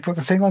 You put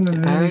the thing on the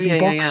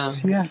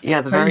box. Yeah.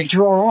 You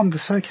draw on the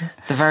circuit.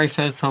 The very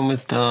first one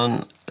was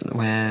done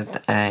with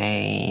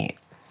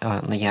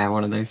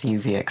one of those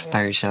UV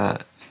exposure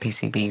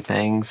PCB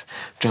things,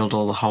 drilled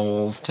all the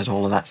holes, did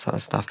all of that sort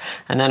of stuff.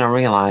 And then I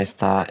realised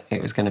that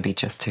it was going to be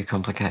just too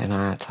complicated, and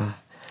I had to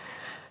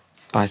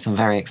buy some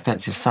very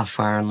expensive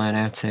software and learn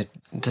how to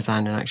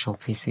design an actual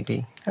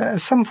PCB.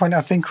 At some point, I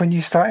think, when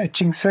you start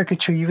etching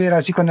circuitry, you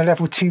realise you've gone a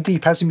level too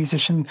deep as a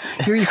musician.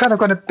 You've kind of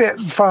gone a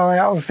bit far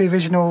out of the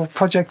original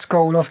project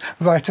goal of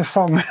write a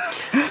song.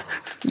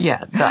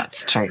 Yeah,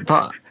 that's true.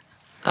 But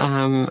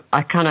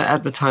I kind of,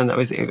 at the time, it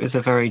was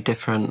a very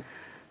different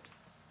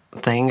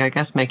thing, I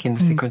guess, making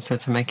the sequencer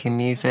to making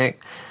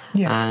music.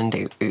 Yeah.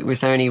 And it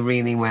was only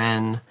really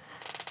when,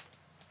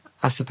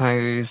 I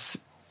suppose,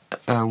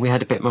 we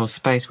had a bit more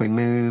space, we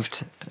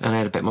moved, and I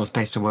had a bit more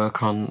space to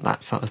work on,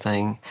 that sort of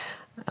thing,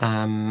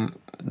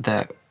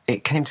 that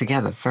it came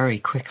together very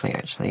quickly,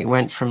 actually. It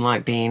went from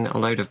like being a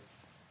load of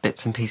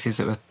bits and pieces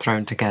that were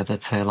thrown together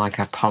to like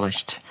a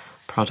polished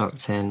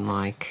product in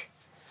like,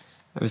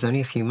 it was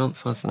only a few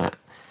months, wasn't it?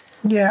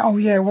 Yeah,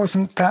 it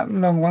wasn't that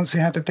long once we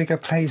had a bigger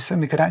place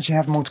and we could actually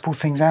have multiple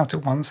things out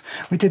at once.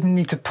 We didn't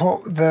need to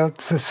put the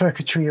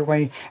circuitry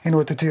away in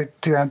order to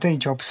do our day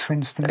jobs, for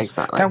instance.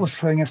 Exactly. That was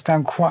slowing us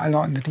down quite a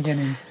lot in the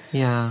beginning.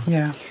 Yeah.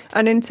 Yeah.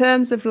 And in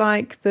terms of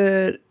like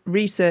the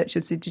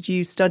researchers, did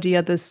you study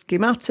other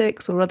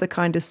schematics or other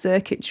kind of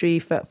circuitry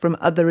from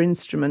other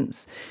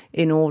instruments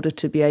in order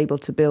to be able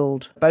to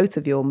build both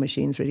of your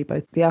machines, really,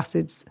 both the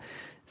acids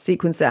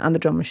sequencer and the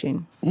drum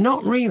machine?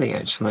 Not really,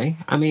 actually.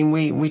 I mean,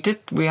 we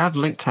have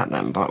looked at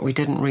them, but we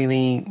didn't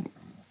really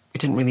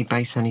didn't really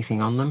base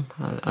anything on them,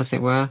 as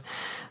it were.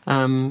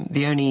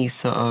 The only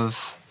sort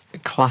of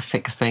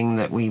classic thing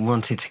that we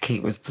wanted to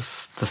keep was the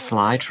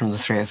slide from the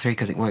 303,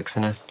 because it works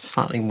in a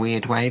slightly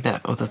weird way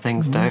that other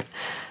things don't.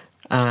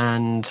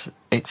 And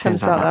it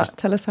turns out that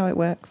Tell us how it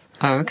works.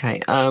 Oh,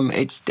 okay.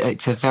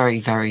 It's a very,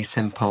 very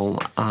simple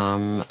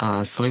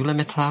slew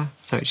limiter.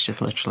 So it's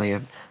just literally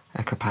a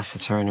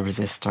capacitor and a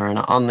resistor. And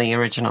on the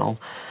original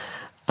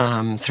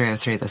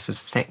 303, this was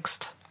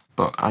fixed.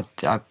 But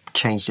I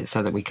changed it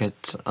so that we could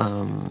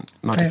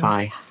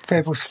modify...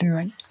 Variable slew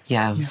rate.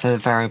 Yeah, so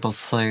variable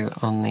slew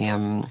on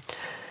the...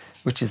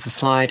 which is the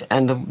slide.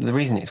 And the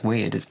reason it's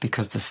weird is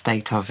because the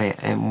state of it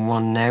in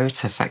one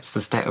note affects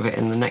the state of it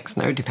in the next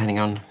note, depending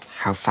on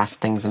how fast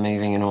things are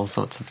moving and all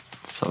sorts of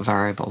sort of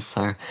variables.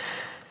 So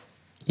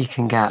you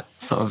can get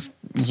sort of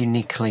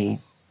uniquely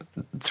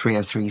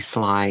 303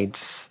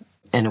 slides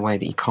in a way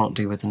that you can't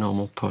do with a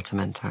normal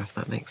portamento, if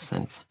that makes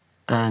sense.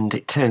 And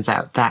it turns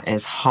out that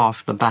is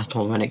half the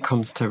battle when it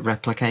comes to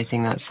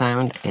replicating that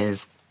sound,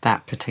 is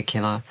that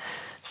particular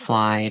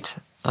slide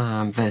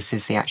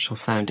versus the actual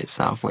sound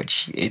itself,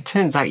 which it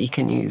turns out you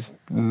can use.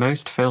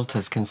 Most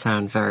filters can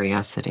sound very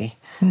acidy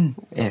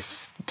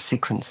if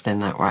sequenced in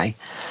that way.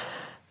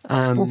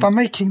 Well, by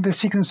making the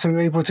sequencer, we're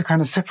able to kind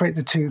of separate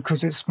the two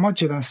because it's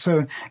modular.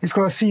 So it's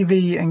got a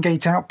CV and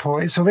gate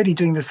output. It's already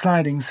doing the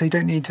sliding, so you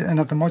don't need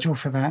another module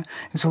for that.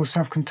 It's all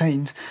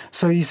self-contained.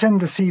 So you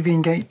send the CV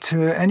and gate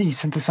to any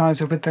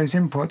synthesizer with those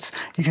inputs.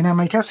 You can now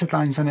make acid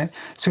lines on it.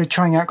 So you're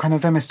trying out kind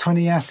of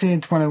MS-20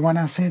 acid, 101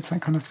 acid,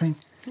 that kind of thing.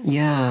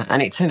 Yeah,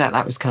 and it turned out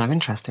that was kind of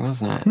interesting,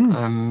 wasn't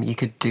it? You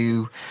could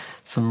do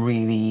some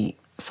really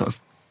sort of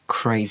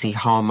crazy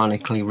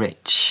harmonically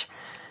rich,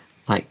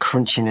 like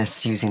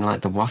crunchiness using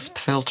like the Wasp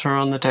filter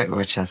on the deck,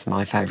 which is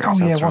my favourite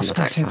filter yeah, on Wasp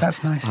the deck.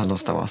 that's nice. I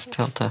love the Wasp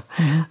filter.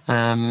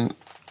 I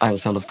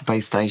also love the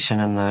base station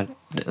and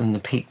the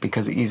Peak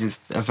because it uses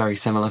a very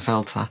similar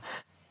filter.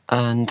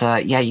 And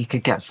you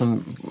could get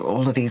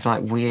all of these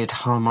like weird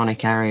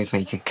harmonic areas where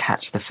you could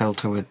catch the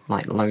filter with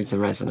like loads of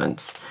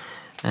resonance.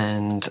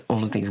 And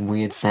all of these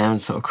weird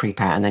sounds sort of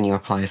creep out, and then you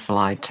apply a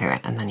slide to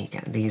it, and then you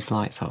get these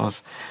like sort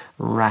of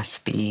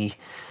raspy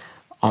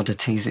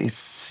oddities.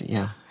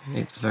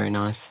 It's very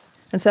nice.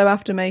 And so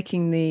after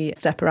making the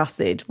Stepper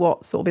Acid,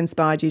 what sort of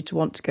inspired you to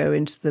want to go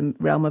into the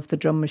realm of the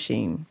drum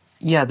machine?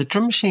 Yeah, the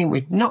drum machine,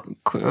 we're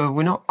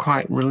not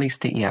quite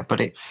released it yet, but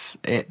it's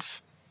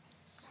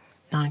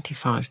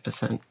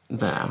 95%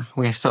 there.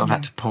 We sort of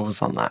had to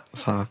pause on that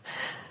for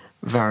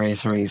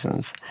various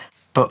reasons.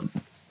 But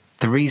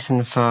the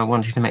reason for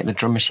wanting to make the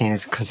drum machine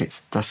is because it's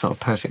the sort of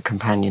perfect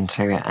companion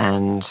to it.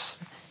 And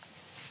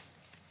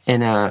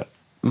in a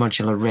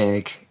modular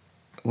rig,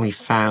 we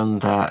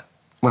found that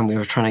when we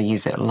were trying to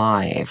use it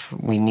live,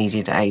 we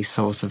needed a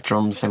source of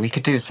drums. So we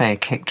could do, say, a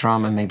kick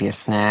drum and maybe a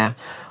snare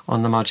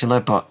on the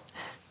modular, but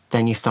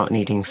then you start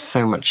needing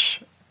so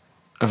much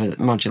of a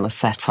modular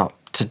setup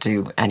to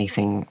do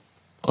anything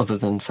other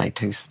than, say,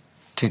 two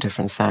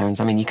different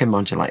sounds. I mean, you can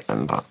modulate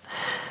them, but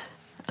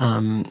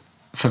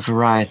for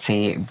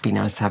variety, it'd be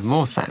nice to have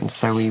more sounds.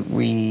 So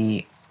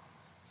we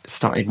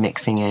started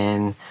mixing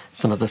in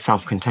some of the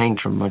self-contained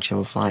drum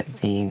modules,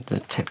 like the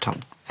tip-top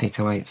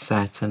 808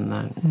 set and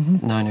the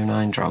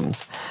 909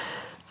 drums.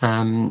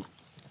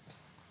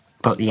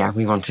 But yeah,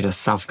 we wanted a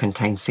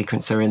self-contained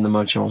sequencer in the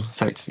module,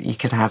 so you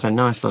could have a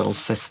nice little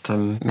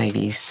system,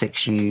 maybe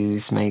 6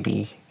 U's,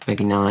 maybe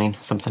 9,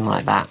 something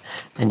like that,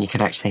 and you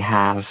could actually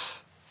have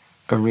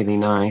a really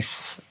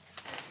nice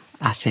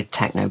acid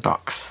techno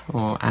box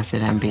or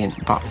acid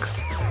ambient box.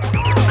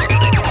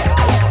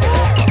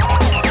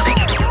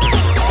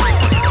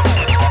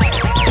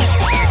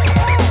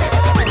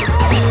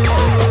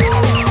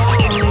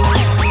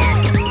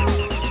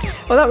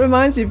 Well, that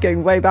reminds me of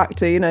going way back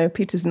to,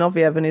 Peter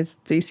Zinoviev and his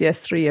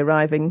VCS3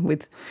 arriving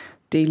with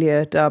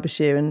Delia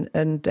Derbyshire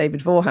and David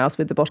Vorhaus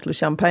with the bottle of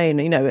champagne.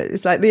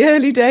 It's like the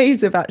early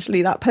days of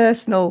actually that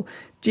personal...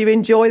 Do you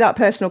enjoy that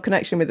personal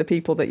connection with the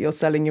people that you're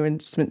selling your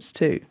instruments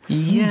to?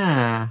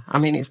 Yeah. I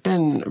mean, it's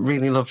been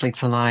really lovely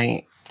to a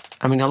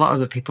lot of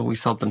the people we've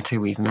sold them to,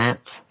 we've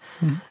met,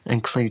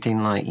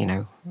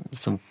 including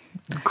some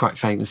quite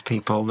famous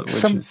people.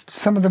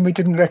 Some of them we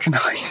didn't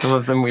recognise. Some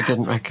of them we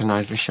didn't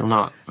recognise. We shall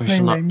not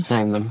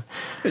name them.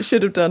 It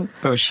should have done.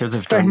 Or should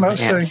have done. Very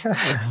much yes.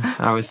 so.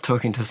 I was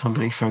talking to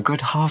somebody for a good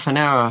half an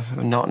hour,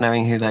 not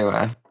knowing who they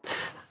were.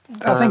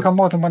 I think on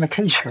more than one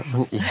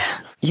occasion.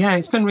 Yeah,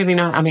 it's been really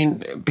nice. I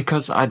mean,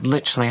 because I'd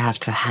literally have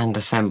to hand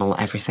assemble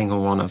every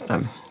single one of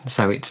them.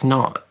 So it's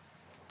not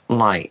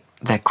like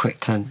they're quick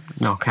to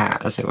knock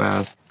out, as it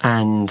were.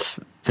 And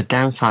the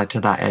downside to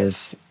that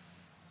is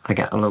I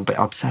get a little bit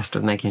obsessed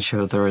with making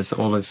sure they're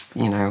all as,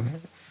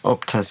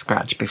 up to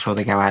scratch before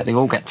they go out. They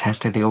all get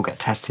tested. They all get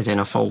tested in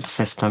a full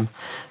system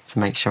to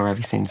make sure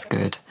everything's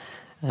good.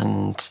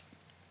 And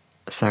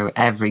so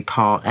every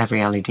part,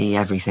 every LED,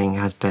 everything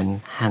has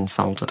been hand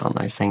soldered on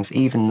those things,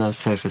 even those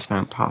surface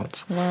mount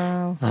parts.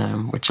 Wow.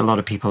 Which a lot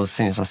of people, as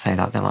soon as I say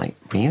that, they're like,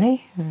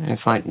 really?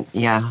 It's like,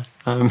 yeah.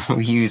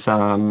 We use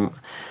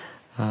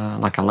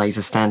like a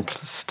laser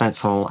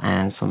stencil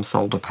and some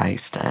solder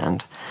paste.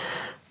 And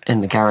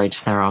in the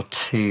garage there are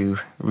 2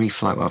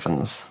 reflow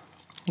ovens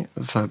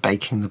for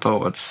baking the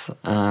boards,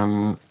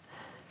 and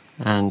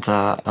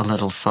a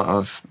little sort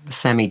of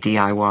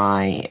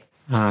semi-DIY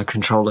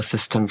controller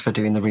system for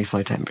doing the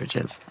reflow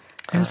temperatures.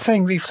 And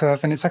saying reflow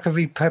oven, it's like a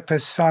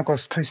repurposed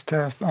Argos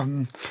toaster.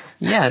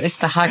 Yeah, it's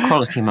the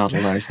high-quality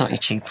model, though. It's not your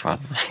cheap one.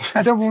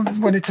 I don't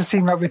want it to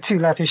seem like we're too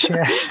lavish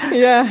here.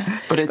 Yeah,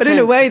 but in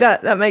a way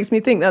that makes me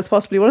think that's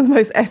possibly one of the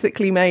most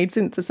ethically made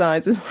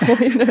synthesizers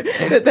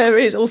that there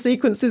is, or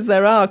sequences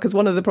there are, because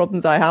one of the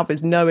problems I have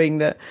is knowing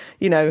that,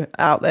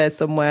 out there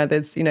somewhere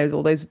there's,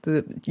 all those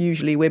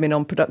usually women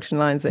on production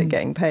lines that are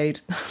getting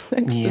paid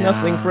next to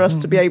nothing for us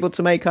to be able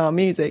to make our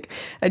music.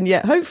 And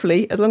yet,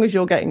 hopefully, as long as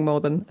you're getting more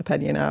than a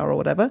penny an hour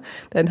or whatever,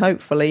 then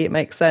hopefully it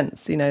makes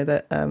sense,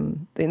 that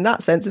in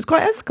that sense it's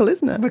quite ethical,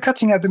 isn't it? We're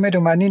cutting out the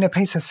middleman. Nina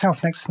pays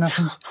herself next to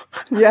nothing.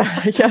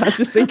 Yeah, I was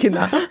just thinking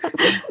that.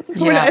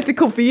 We're not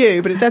ethical for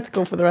you, but it's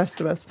ethical for the rest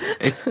of us.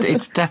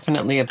 It's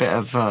definitely a bit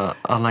of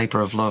a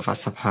labour of love, I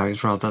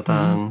suppose, rather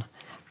than...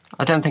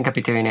 I don't think I'd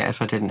be doing it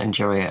if I didn't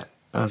enjoy it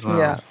as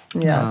well.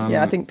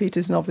 Yeah. I think Peter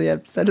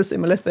Snovia said a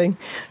similar thing.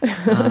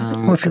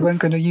 Well, if we weren't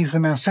going to use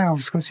them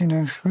ourselves, because,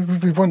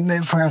 we want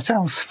it for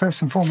ourselves,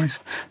 first and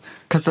foremost.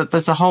 Because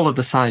there's a whole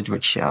other side,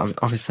 which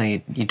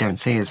obviously you don't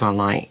see as well,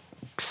 like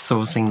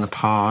sourcing the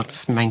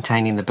parts,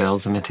 maintaining the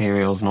bills of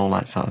materials and all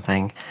that sort of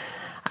thing.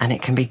 And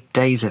it can be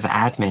days of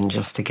admin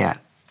just to get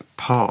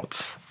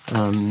parts.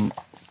 And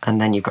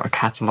then you've got to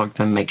catalogue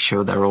them, make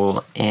sure they're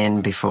all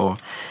in before...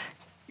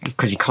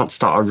 Because you can't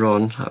start a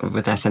run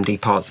with SMD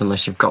parts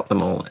unless you've got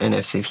them all. And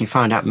if you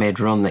find out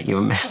mid-run that you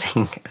were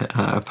missing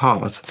a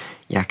part,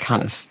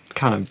 kind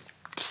of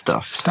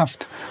stuffed.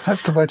 Stuffed.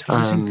 That's the word we're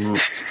using.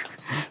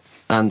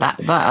 And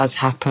that has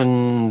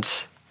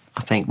happened,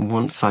 I think,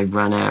 once I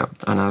ran out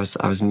and I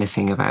was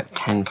missing about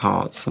 10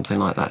 parts, something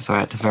like that. So I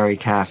had to very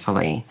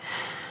carefully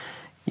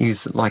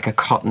use like a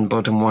cotton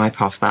bud and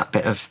wipe off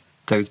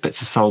those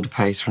bits of solder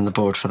paste from the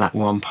board for that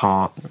one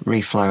part,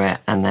 reflow it,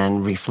 and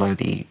then reflow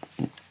the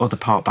other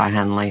part by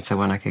hand later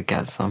when I could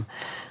get some.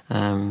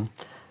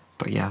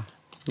 But yeah.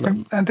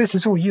 And this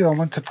is all you, I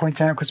want to point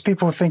out, because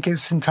people think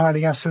it's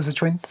entirely us as a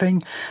joint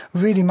thing.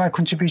 Really, my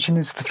contribution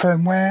is the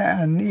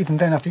firmware, and even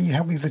then I think you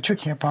help me with the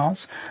trickier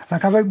parts.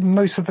 Like, I wrote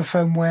most of the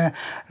firmware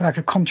like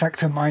a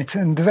contractor might,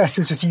 and the rest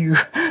is just you.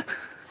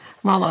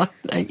 Well,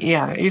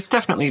 it's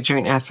definitely a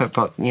joint effort,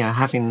 but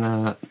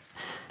having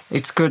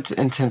it's good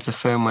in terms of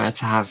firmware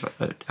to have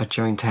a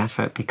joint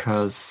effort,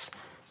 because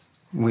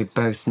we're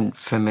both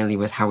familiar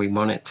with how we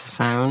want it to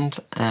sound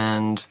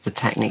and the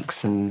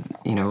techniques and,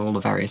 all the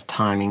various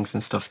timings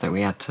and stuff that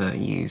we had to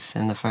use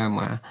in the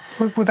firmware.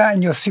 With that,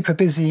 and you're super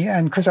busy,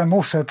 and because I'm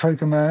also a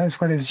programmer as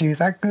well as you,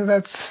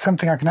 that's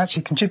something I can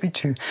actually contribute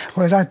to.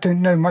 Whereas I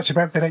don't know much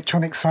about the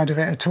electronic side of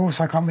it at all,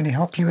 so I can't really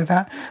help you with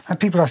that. And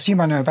people assume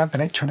I know about the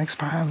electronics,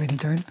 but I really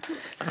don't.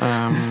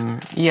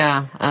 And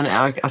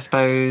I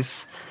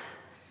suppose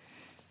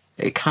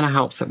it kind of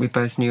helps that we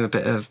both knew a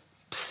bit of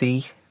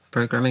C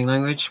programming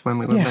language when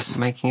we were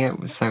making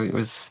it, so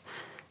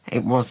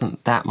it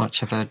wasn't that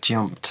much of a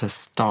jump to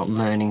start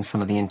learning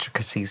some of the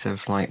intricacies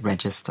of like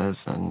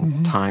registers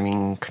and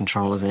timing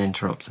controllers and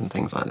interrupts and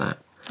things like that.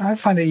 I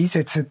find it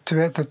easier to do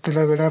it at the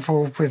lower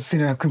level with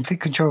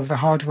complete control of the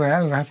hardware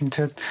over having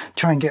to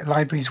try and get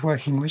libraries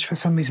working, which for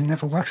some reason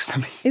never works for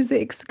me. Is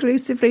it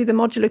exclusively the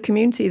modular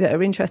community that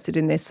are interested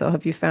in this, or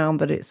have you found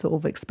that it sort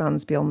of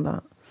expands beyond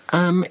that?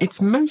 It's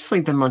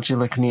mostly the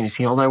modular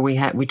community, although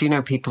we do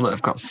know people that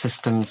have got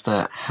systems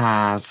that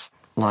have,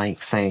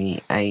 like, say,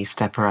 a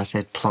stepper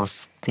acid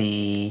plus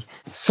the...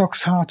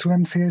 Zoxhart or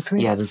M303?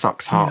 Yeah, the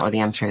Zoxhart or the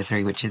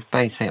M303, which is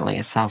basically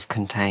a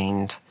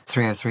self-contained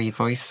 303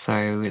 voice,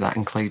 so that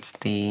includes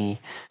the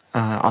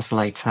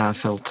oscillator,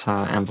 filter,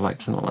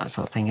 envelopes and all that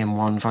sort of thing in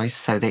one voice.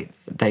 So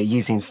they're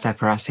using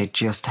stepper acid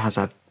just has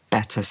a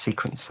better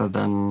sequencer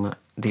than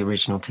the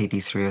original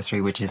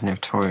TB303, which is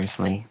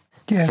notoriously...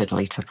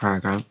 fiddly to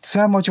program.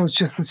 So our module's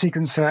just the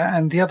sequencer,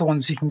 and the other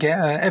ones you can get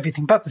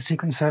everything but the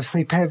sequencer, so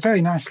they pair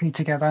very nicely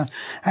together,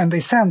 and they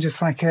sound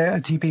just like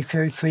a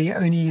TB303,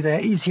 only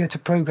they're easier to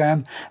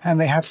program, and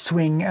they have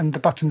swing, and the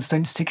buttons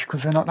don't stick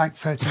because they're not like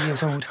 30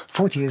 years old,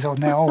 40 years old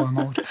now. Oh, I'm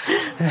old.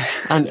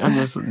 and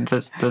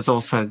there's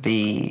also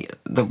the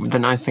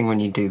nice thing when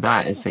you do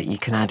that is that you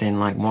can add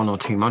in like 1 or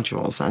 2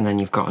 modules, and then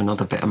you've got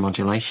another bit of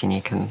modulation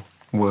you can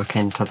work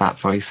into that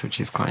voice, which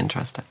is quite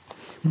interesting.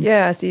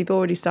 Yeah, so you've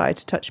already started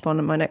to touch upon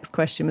it. My next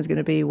question was going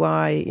to be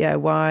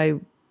why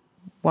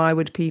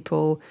would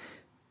people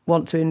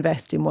want to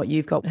invest in what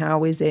you've got?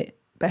 How is it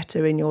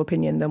better, in your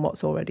opinion, than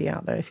what's already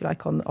out there, if you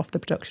like, off the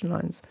production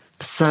lines?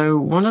 So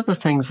one of the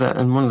things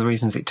and one of the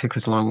reasons it took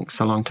us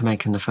so long to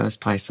make in the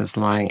first place is,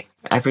 like,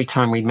 every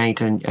time we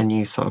made a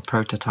new sort of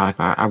prototype,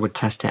 I would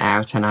test it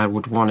out and I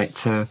would want it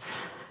to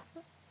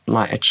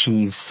like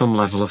achieve some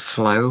level of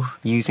flow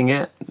using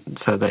it,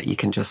 so that you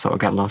can just sort of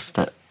get lost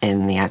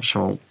in the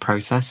actual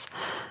process.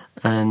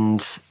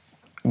 And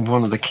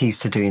one of the keys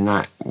to doing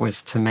that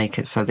was to make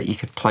it so that you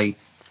could play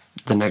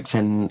the notes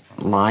in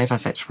live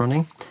as it's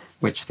running,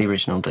 which the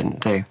original didn't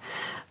do.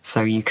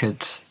 So you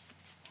could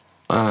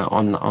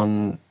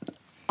on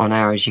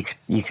ours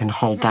you can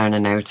hold down a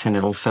note and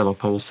it'll fill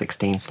up all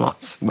 16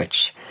 slots,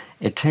 which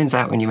it turns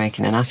out when you're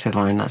making an acid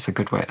line, that's a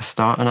good way to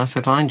start an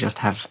acid line. Just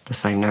have the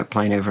same note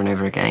playing over and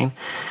over again.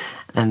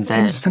 And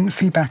then instant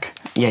feedback.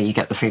 Yeah, you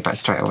get the feedback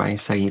straight away.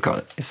 So you've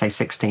got, say,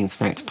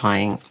 16th notes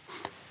playing,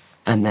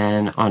 and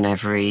then on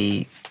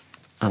every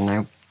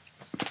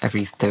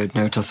third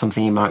note or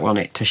something, you might want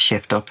it to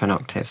shift up an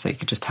octave. So you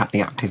could just tap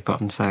the octave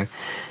button. So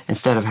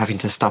instead of having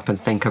to stop and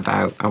think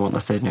about, I want the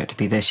third note to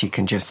be this, you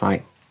can just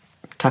like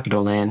tap it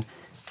all in,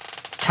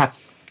 tap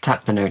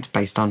the notes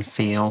based on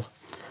feel,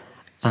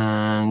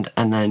 and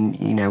then,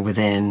 you know,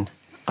 within,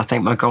 I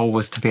think my goal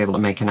was to be able to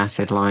make an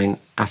acid line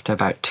after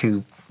about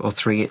 2 or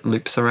 3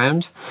 loops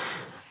around,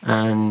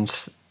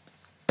 and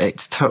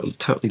it's totally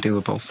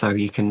doable. So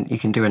you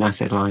can do an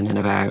acid line in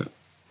about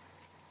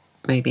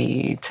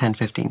maybe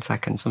 10-15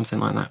 seconds, something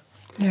like that.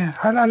 Yeah,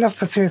 I love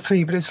the Theory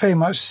 3, but it's very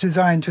much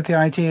designed with the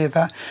idea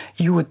that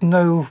you would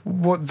know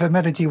what the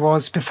melody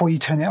was before you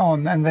turn it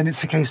on, and then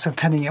it's a case of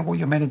telling it what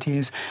your melody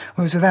is.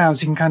 Whereas with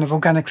ours, you can kind of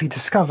organically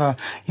discover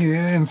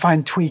and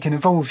find, tweak and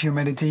evolve your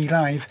melody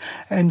live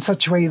in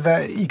such a way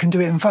that you can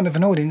do it in front of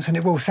an audience and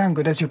it will sound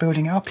good as you're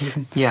building it up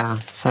even. Yeah,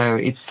 so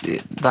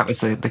that was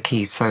the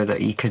key, so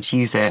that you could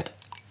use it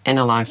in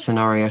a live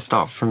scenario,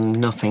 start from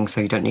nothing, so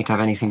you don't need to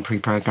have anything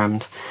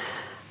pre-programmed.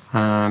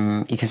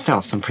 You can still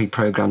have some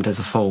pre-programmed as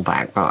a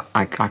fallback, but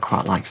I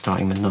quite like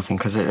starting with nothing,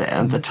 because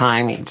at the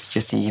time it's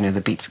just, you know, the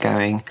beat's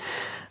going.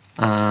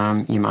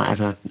 You might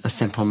have a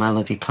simple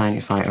melody playing.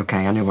 It's like,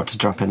 okay, I know what to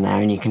drop in there,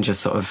 and you can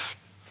just sort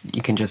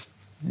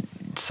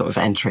of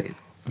enter it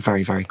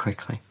very, very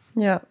quickly.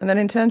 Yeah, and then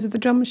in terms of the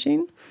drum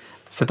machine?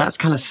 So that's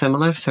kind of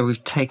similar. So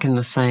we've taken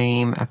the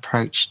same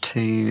approach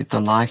to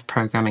the live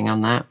programming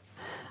on that.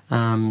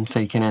 So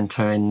you can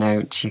enter in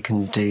notes, you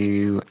can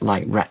do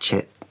like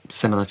ratchet,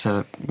 similar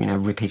to, you know,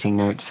 repeating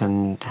notes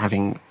and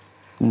having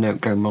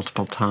note go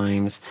multiple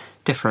times,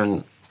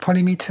 different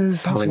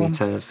polymeters,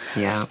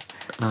 yeah.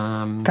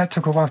 That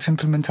took a while to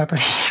implement, I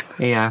believe.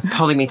 Yeah,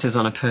 polymeters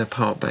on a per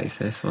part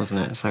basis,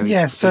 wasn't it? So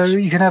yeah, so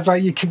you can have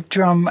like your kick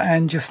drum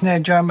and your snare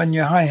drum and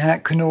your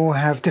hi-hat can all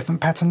have different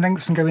pattern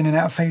lengths and go in and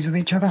out of phase with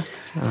each other.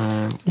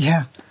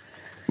 Yeah,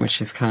 which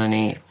is kind of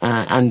neat,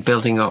 and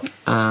building up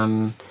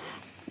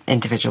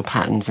individual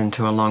patterns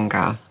into a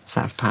longer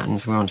set of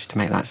patterns. We wanted to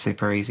make that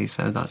super easy,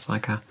 so that's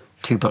like a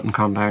 2-button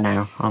combo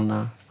now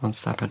on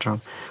stepper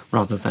drum,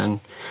 rather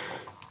than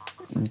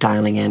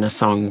dialing in a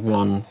song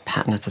one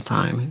pattern at a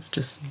time. It's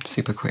just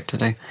super quick to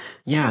do.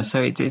 Yeah,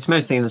 so it's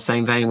mostly in the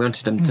same vein. We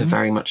wanted them to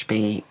very much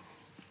be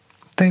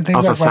they of a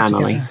work right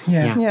family.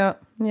 together.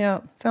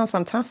 Yeah. Sounds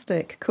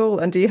fantastic. Cool.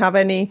 And do you have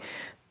any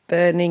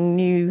burning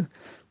new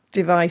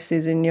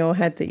devices in your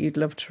head that you'd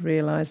love to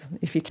realise,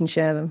 if you can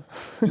share them?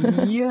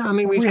 Yeah, I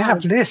mean, we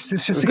have lists.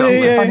 It's just a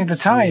case of finding the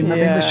time. Yeah. I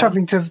mean, we're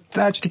struggling to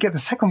actually get the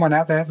second one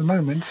out there at the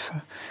moment.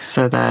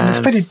 So and it's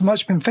pretty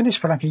much been finished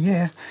for like a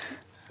year.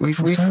 We've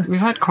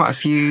had quite a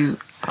few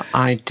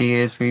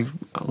ideas. We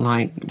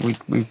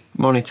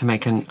wanted to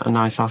make a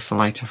nice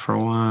oscillator for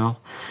a while.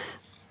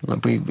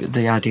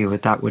 The idea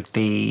with that would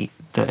be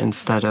that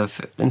instead of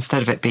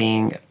it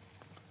being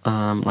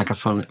like a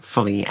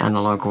fully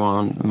analog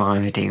one, my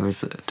idea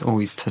was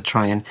always to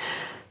try and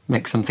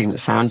make something that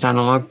sounds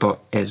analog but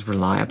is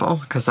reliable,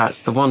 because that's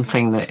the one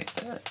thing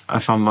that I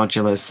found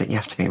modulars that you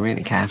have to be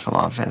really careful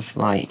of. Is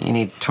like, you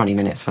need 20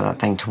 minutes for that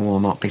thing to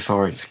warm up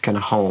before it's going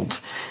to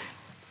hold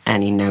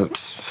any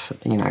notes,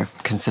 you know,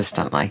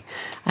 consistently,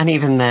 and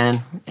even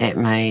then it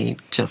may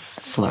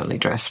just slowly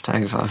drift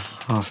over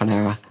half an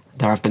hour.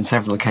 There have been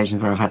several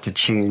occasions where I've had to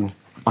tune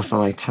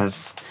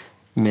oscillators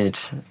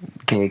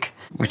mid-gig,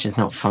 which is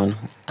not fun.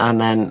 And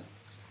then,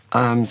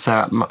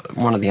 so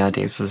one of the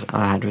ideas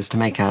I had was to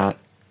make a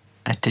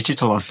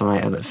digital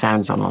oscillator that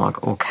sounds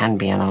analog or can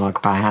be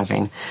analog by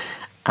having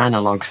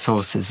analog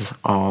sources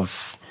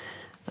of,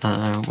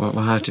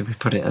 how do we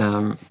put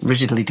it,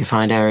 rigidly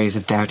defined areas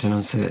of doubt and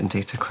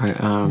uncertainty, to quote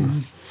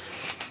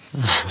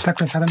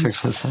Douglas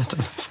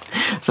Adams.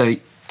 So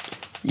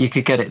you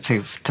could get it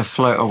to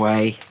float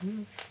away,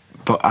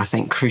 but I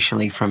think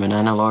crucially from an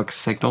analog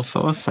signal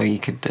source. So you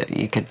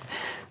could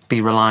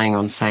be relying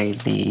on, say,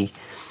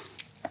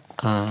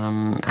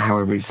 how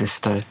a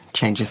resistor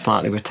changes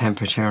slightly with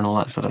temperature and all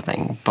that sort of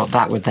thing. But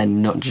that would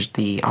then nudge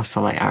the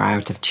oscillator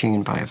out of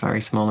tune by a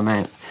very small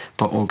amount,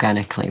 but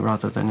organically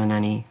rather than in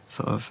any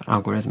sort of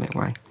algorithmic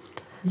way.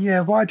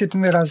 Yeah, what I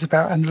didn't realise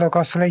about analog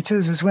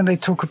oscillators is when they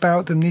talk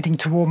about them needing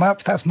to warm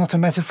up, that's not a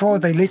metaphor.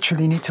 They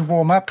literally need to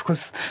warm up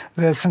because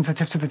they're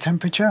sensitive to the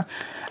temperature.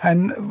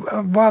 And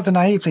rather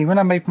naively, when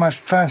I made my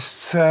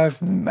first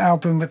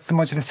album with the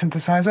modular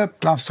synthesizer,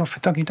 Blast Off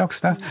with Dougie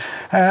Dogster,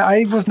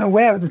 I wasn't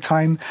aware at the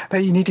time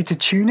that you needed to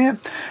tune it.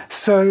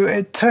 So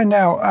it turned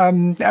out,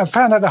 I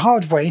found out the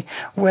hard way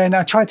when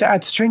I tried to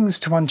add strings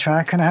to one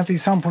track, and I had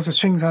these samples of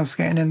strings I was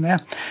getting in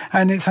there,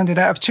 and it sounded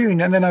out of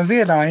tune. And then I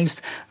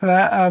realised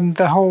that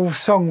the whole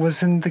song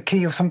was in the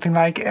key of something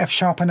like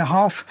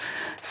F#1/2.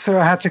 So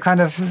I had to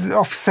kind of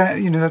offset,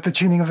 the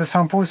tuning of the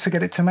samples to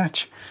get it to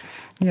match.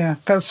 Yeah,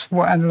 that's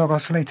what analog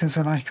oscillators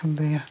are like on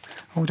the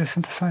older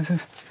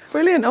synthesizers.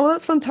 Brilliant. Oh,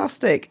 that's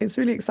fantastic. It's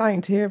really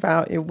exciting to hear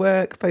about your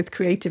work, both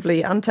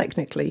creatively and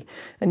technically.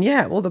 And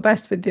yeah, all the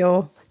best with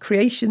your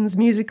creations,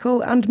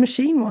 musical and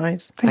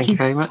machine-wise. Thank you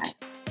very much.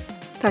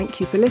 Thank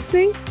you for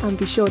listening, and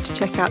be sure to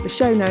check out the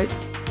show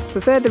notes for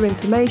further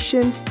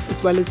information,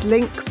 as well as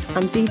links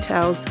and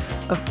details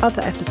of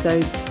other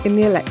episodes in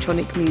the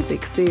electronic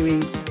music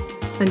series.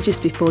 And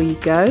just before you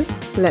go,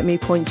 let me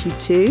point you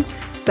to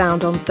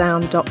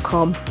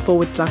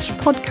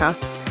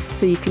soundonsound.com/podcasts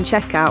so you can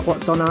check out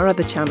what's on our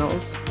other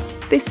channels.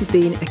 This has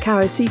been a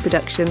Cara C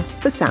production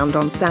for Sound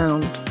on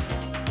Sound.